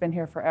founder, he's been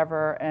here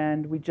forever,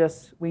 and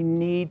we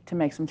need to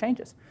make some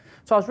changes.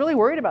 So I was really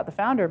worried about the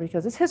founder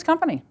because it's his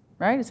company,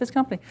 right? It's his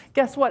company.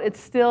 Guess what? It's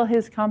still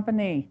his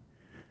company.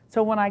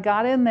 So when I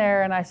got in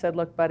there and I said,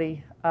 look,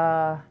 buddy,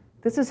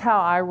 this is how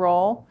I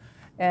roll,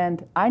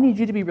 and I need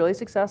you to be really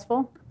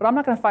successful, but I'm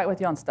not going to fight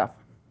with you on stuff.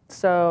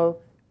 So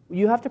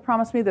you have to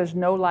promise me there's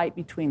no light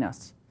between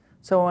us.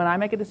 So when I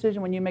make a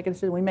decision, when you make a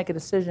decision, we make a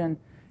decision,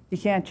 you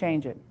can't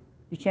change it.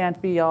 You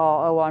can't be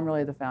all, oh, well, I'm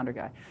really the founder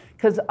guy.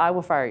 Because I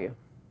will fire you.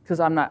 Because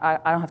I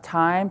don't have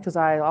time, because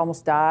I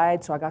almost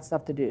died, so I got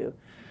stuff to do.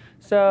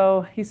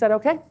 So he said,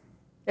 okay.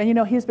 And you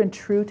know, he's been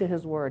true to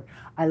his word.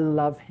 I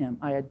love him.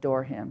 I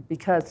adore him.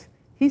 Because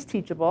he's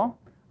teachable.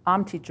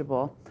 I'm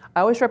teachable. I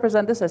always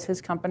represent this as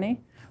his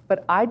company.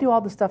 But I do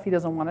all the stuff he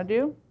doesn't want to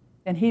do.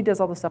 And he does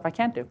all the stuff I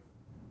can't do.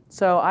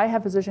 So I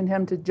have positioned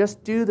him to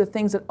just do the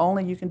things that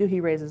only you can do.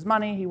 He raises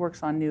money. He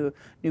works on new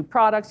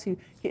products.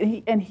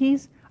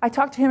 I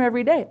talk to him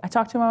every day. I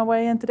talk to him on my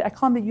way in today. I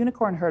call him the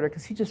unicorn herder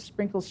because he just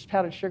sprinkles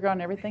powdered sugar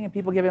on everything and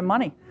people give him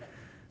money.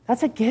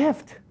 That's a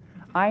gift.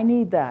 I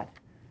need that.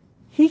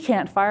 He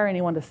can't fire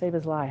anyone to save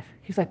his life.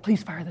 He's like,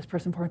 please fire this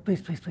person for me.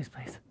 Please, please, please,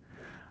 please.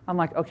 I'm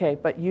like, okay,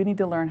 but you need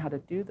to learn how to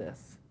do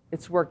this.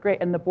 It's worked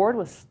great. And the board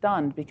was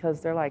stunned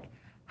because they're like,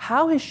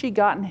 how has she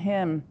gotten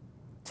him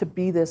to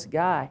be this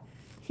guy?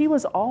 He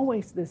was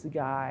always this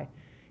guy.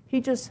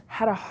 He just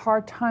had a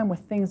hard time with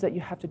things that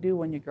you have to do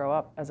when you grow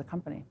up as a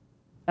company.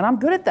 And I'm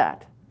good at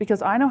that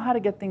because I know how to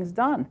get things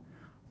done.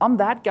 I'm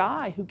that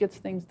guy who gets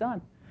things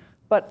done.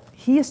 But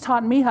he has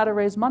taught me how to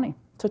raise money.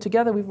 So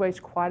together we've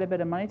raised quite a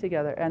bit of money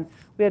together. And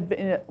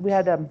we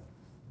had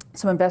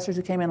some investors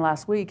who came in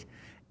last week,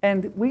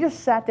 and we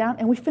just sat down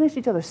and we finished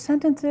each other's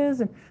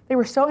sentences, and they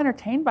were so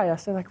entertained by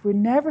us. They're like, we've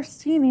never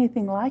seen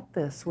anything like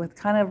this, with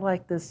kind of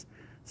like this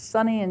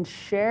Sonny and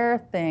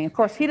Cher thing. Of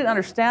course, he didn't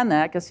understand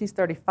that because he's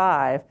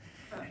 35.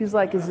 He's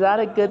like, is that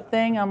a good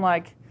thing? I'm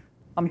like,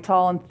 I'm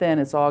tall and thin,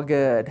 it's all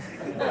good.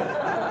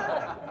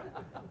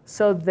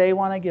 So they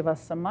want to give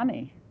us some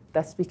money.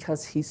 That's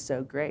because he's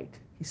so great.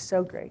 He's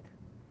so great.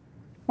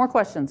 More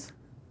questions?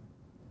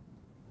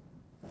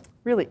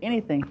 Really,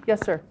 anything?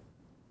 Yes, sir.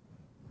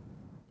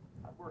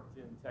 I've worked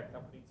in tech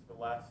companies for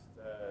the last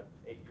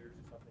 8 years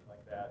or something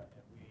like that,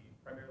 and we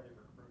primarily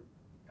recruit.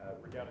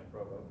 We're down in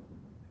Provo.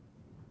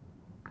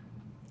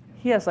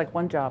 He has like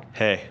one job.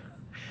 Hey,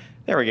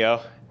 there we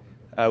go.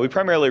 We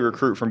primarily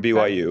recruit from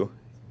BYU,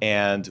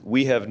 and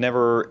we have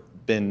never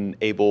been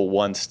able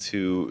once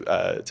to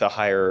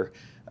hire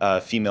a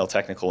female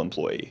technical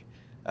employee.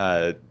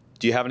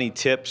 Do you have any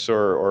tips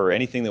or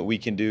anything that we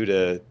can do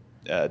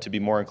to be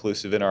more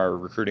inclusive in our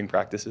recruiting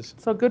practices?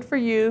 So good for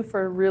you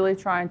for really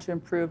trying to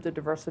improve the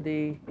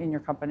diversity in your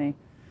company.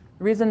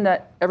 The reason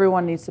that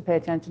everyone needs to pay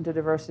attention to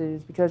diversity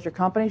is because your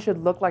company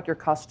should look like your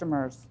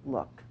customers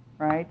look,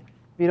 right?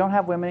 If you don't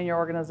have women in your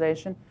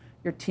organization,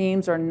 your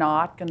teams are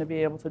not going to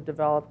be able to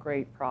develop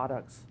great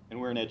products.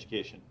 And we're in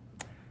education.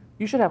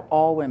 You should have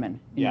all women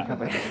in your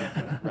company.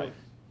 Right.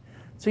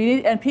 So you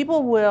need, and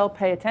people will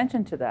pay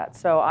attention to that.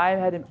 So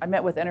I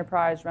met with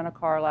Enterprise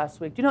Rent-A-Car last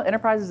week. Do you know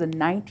Enterprise is a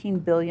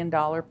 $19 billion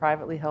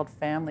privately held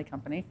family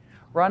company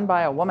run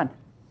by a woman?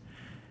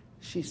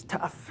 She's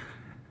tough.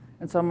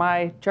 And so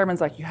my chairman's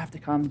like, you have to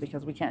come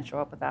because we can't show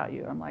up without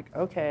you. I'm like,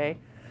 okay.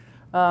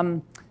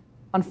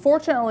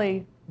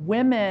 Unfortunately,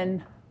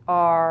 women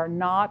are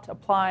not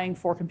applying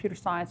for computer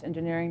science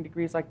engineering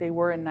degrees like they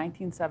were in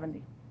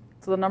 1970.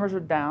 So the numbers are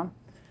down.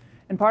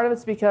 And part of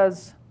it's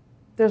because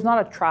there's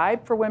not a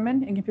tribe for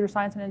women in computer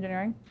science and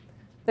engineering.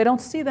 They don't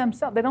see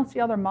themselves. They don't see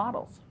other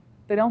models.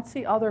 They don't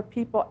see other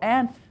people.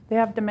 And they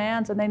have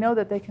demands, and they know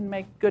that they can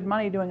make good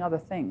money doing other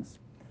things.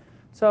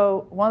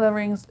 So one of the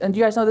rings, and do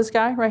you guys know this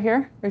guy right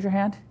here? Raise your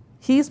hand.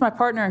 He's my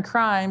partner in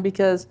crime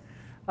because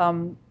he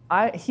and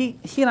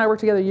I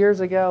worked together years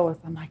ago.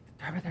 I'm like,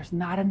 there's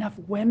not enough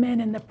women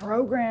in the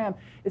program.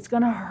 It's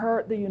going to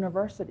hurt the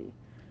university.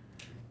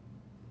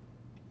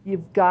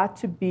 You've got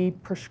to be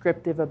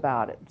prescriptive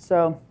about it.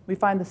 So we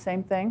find the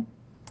same thing.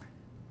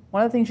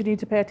 One of the things you need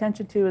to pay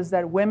attention to is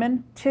that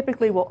women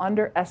typically will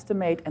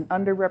underestimate and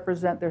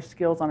underrepresent their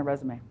skills on a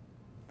resume,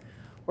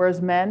 whereas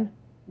men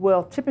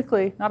will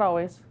typically, not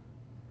always,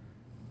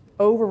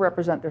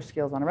 overrepresent their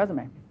skills on a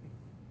resume.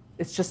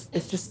 It's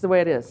just the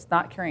way it is. It's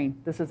not Carine.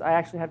 I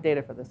actually have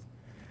data for this.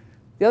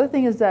 The other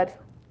thing is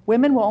that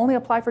women will only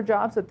apply for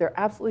jobs that they're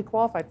absolutely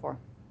qualified for,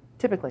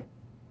 typically.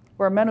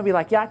 Where men will be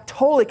like, yeah, I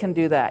totally can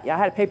do that. Yeah, I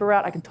had a paper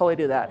route, I can totally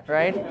do that,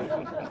 right?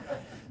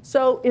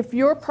 So if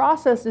your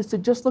process is to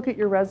just look at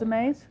your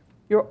resumes,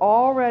 you're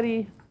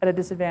already at a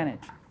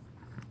disadvantage.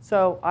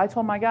 So I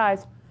told my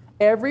guys,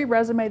 every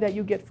resume that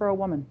you get for a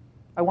woman,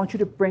 I want you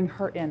to bring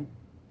her in.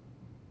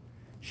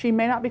 She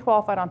may not be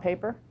qualified on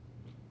paper,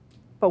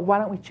 but why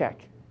don't we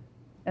check?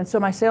 And so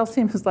my sales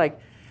team is like,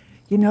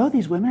 you know,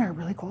 these women are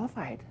really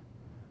qualified.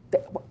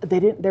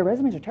 Their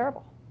resumes are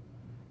terrible.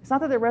 It's not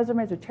that their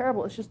resumes are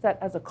terrible, it's just that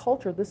as a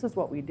culture, this is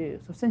what we do.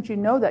 So since you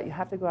know that, you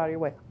have to go out of your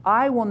way.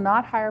 I will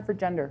not hire for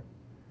gender.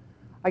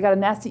 I got a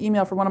nasty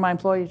email from one of my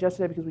employees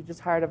yesterday because we just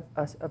hired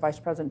a vice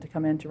president to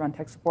come in to run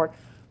tech support.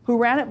 who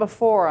ran it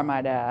before, I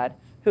might add,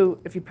 who,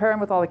 if you pair him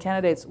with all the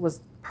candidates,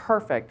 was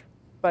perfect.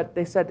 But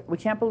they said, we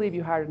can't believe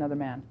you hired another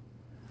man.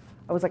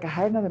 I was like, I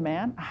hired another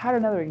man? I hired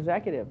another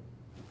executive,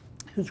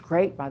 who's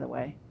great, by the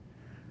way.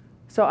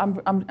 So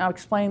I'm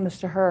explaining this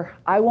to her.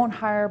 I won't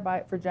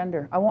hire for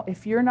gender.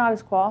 If you're not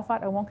as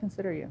qualified, I won't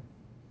consider you.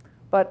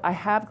 But I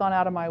have gone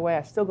out of my way.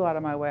 I still go out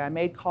of my way. I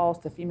made calls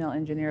to female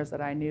engineers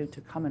that I knew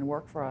to come and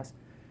work for us.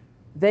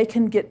 They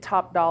can get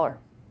top dollar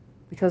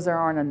because there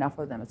aren't enough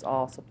of them. It's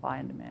all supply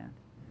and demand.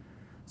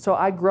 So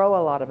I grow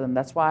a lot of them.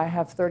 That's why I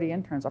have 30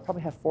 interns. I'll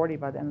probably have 40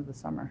 by the end of the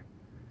summer.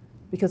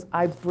 Because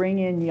I bring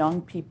in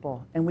young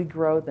people and we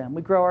grow them.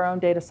 We grow our own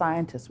data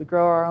scientists. We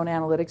grow our own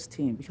analytics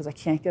team because I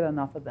can't get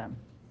enough of them.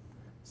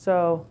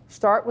 So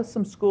start with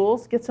some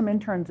schools, get some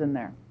interns in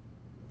there.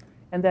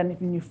 And then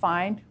when you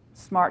find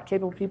smart,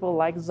 capable people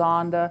like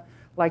Zonda,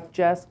 like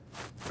Jess,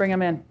 bring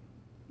them in.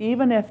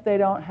 Even if they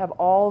don't have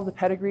all the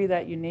pedigree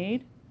that you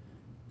need,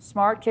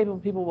 smart, capable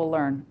people will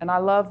learn. And I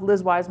love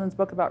Liz Wiseman's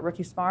book about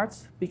rookie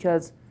smarts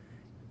because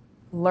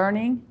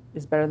learning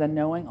is better than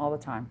knowing all the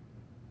time.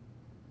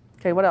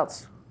 Okay, what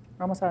else?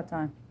 We're almost out of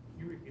time.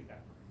 Can you repeat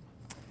that?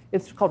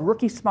 It's called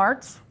Rookie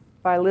Smarts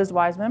by Liz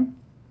Wiseman.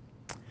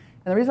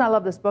 And the reason I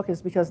love this book is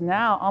because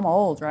now I'm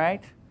old,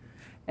 right?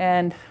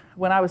 And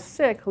when I was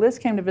sick, Liz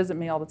came to visit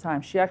me all the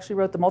time. She actually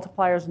wrote the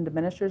Multipliers and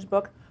Diminishers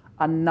book,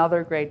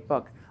 another great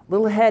book. A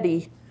little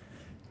heady.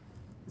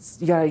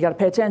 You gotta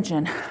pay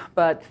attention.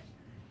 But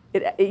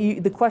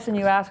the question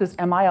you ask is,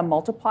 am I a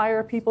multiplier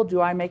of people?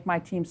 Do I make my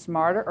team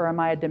smarter, or am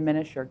I a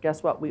diminisher?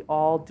 Guess what? We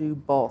all do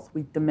both.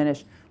 We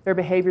diminish. There are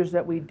behaviors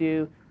that we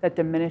do that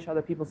diminish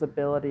other people's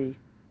ability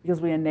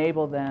because we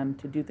enable them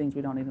to do things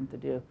we don't need them to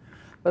do.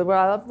 But what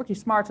I love Rookie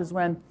Smarts is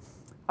when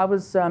I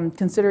was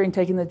considering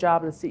taking the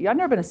job as a CEO. I've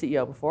never been a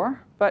CEO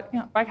before, but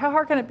like how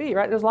hard can it be,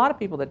 right? There's a lot of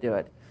people that do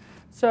it.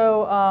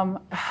 So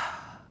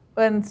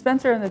when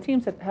Spencer and the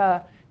team said,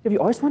 have you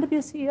always wanted to be a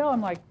CEO?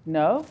 I'm like,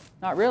 no,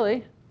 not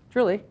really,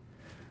 truly.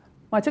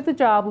 When I took the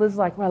job, Liz was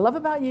like, what I love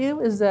about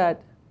you is that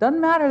it doesn't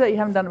matter that you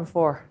haven't done it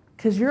before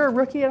because you're a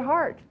rookie at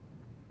heart.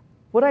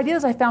 What I did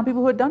is I found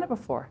people who had done it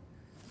before.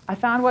 I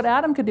found what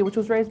Adam could do, which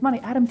was raise money.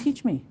 Adam,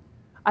 teach me.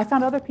 I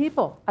found other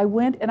people. I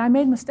went and I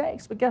made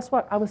mistakes, but guess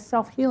what? I was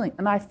self-healing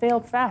and I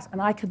failed fast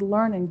and I could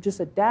learn and just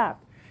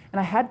adapt. And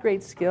I had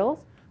great skills,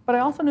 but I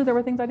also knew there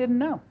were things I didn't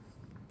know.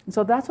 And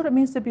so that's what it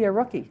means to be a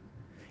rookie.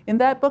 In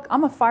that book,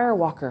 I'm a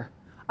firewalker.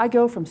 I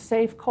go from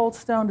safe cold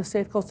stone to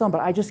safe cold stone,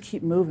 but I just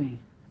keep moving.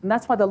 And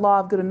that's why the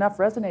law of good enough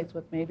resonates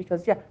with me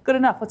because, yeah, good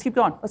enough. Let's keep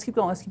going. Let's keep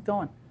going. Let's keep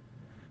going.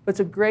 But it's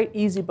a great,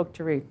 easy book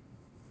to read.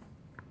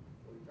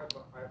 When you talk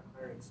about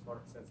hiring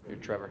smart, sensible. You're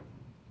Trevor.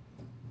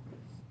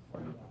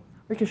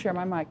 We can share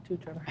my mic too,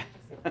 Trevor.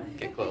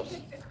 Get close.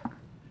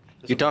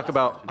 You talk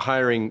about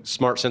hiring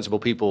smart, sensible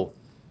people.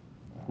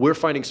 We're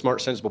finding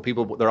smart, sensible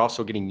people, but they're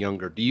also getting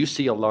younger. Do you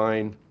see a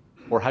line,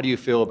 or how do you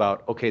feel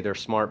about, okay, they're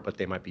smart, but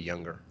they might be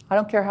younger? I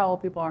don't care how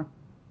old people are.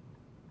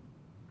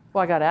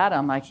 Well, I got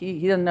Adam. Like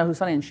he doesn't know who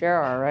Sonny and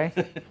Cher are,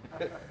 right?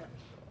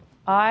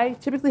 I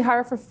typically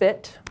hire for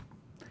fit.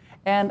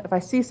 And if I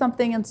see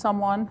something in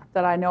someone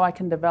that I know I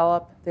can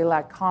develop, they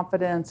lack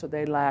confidence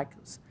or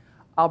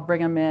I'll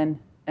bring them in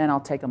and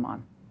I'll take them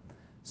on.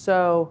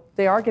 So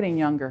they are getting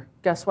younger.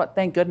 Guess what?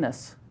 Thank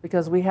goodness.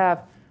 Because we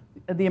have,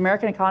 the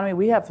American economy,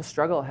 we have a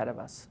struggle ahead of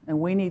us. And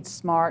we need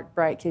smart,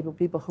 bright, capable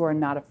people who are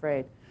not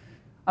afraid.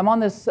 I'm on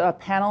this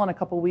panel in a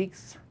couple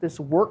weeks, this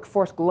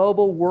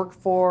global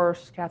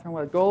workforce, Catherine,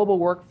 what a global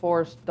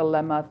workforce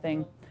dilemma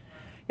thing.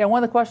 Yeah,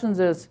 one of the questions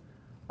is,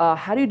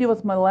 how do you deal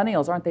with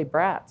millennials? Aren't they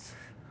brats?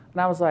 And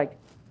I was like,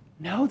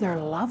 no, they're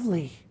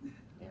lovely.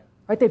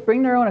 Right? They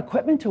bring their own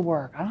equipment to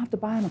work. I don't have to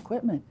buy them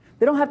equipment.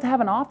 They don't have to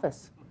have an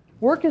office.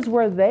 Work is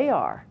where they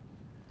are.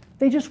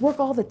 They just work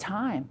all the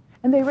time.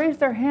 And they raise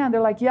their hand.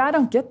 They're like, yeah, I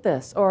don't get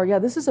this. Or, yeah,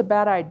 this is a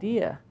bad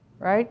idea.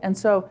 Right? And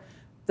so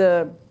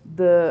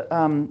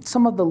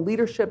some of the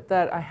leadership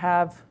that I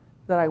have,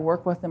 that I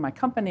work with in my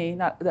company,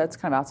 that's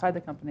kind of outside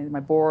the company,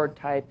 my board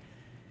type,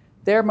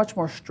 they're much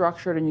more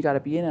structured and you got to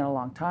be in it a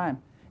long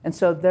time. And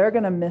so they're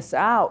going to miss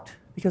out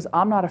because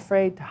I'm not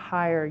afraid to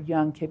hire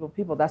young, capable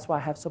people. That's why I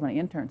have so many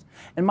interns.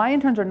 And my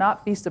interns are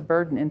not beast of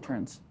burden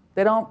interns.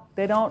 They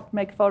don't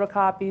make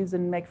photocopies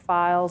and make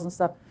files and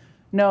stuff.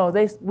 No,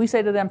 we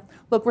say to them,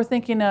 look, we're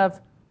thinking of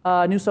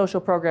a new social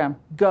program.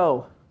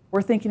 Go.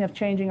 We're thinking of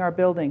changing our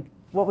building.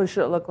 What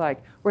should it look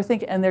like? We're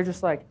thinking, and they're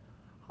just like,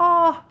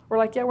 we're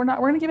like, yeah, we're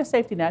going to give a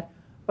safety net,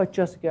 but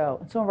just go.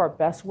 And some of our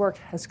best work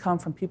has come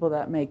from people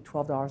that make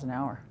 $12 an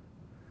hour.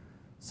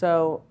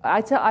 So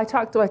I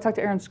talked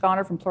to Aaron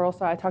Sconner from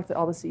Pluralsight. I talked to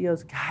all the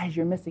CEOs. Guys,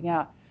 you're missing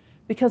out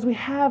because we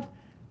have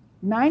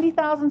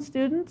 90,000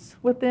 students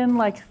within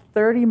like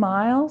 30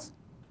 miles.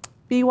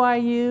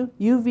 BYU,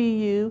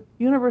 UVU,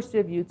 University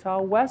of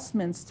Utah,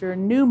 Westminster,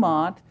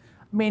 Newmont.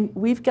 I mean,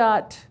 we've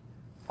got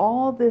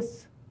all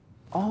this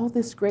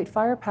great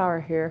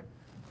firepower here.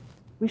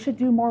 We should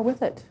do more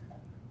with it.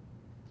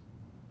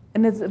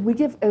 And as we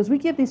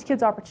give these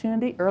kids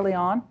opportunity early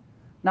on,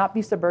 not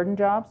beast of burden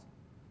jobs,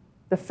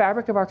 the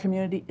fabric of our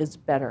community is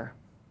better.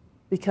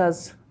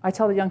 because I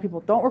tell the young people,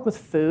 don't work with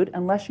food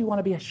unless you want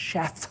to be a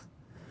chef.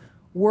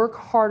 Work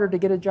harder to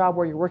get a job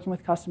where you're working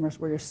with customers,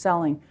 where you're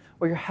selling,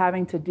 where you're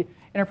having to do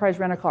enterprise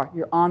rent-a-car.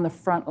 You're on the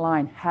front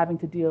line having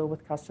to deal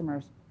with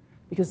customers,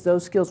 because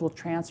those skills will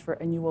transfer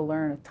and you will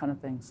learn a ton of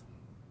things.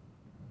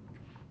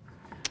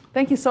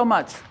 Thank you so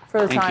much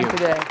for the time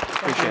today.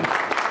 Appreciate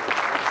it.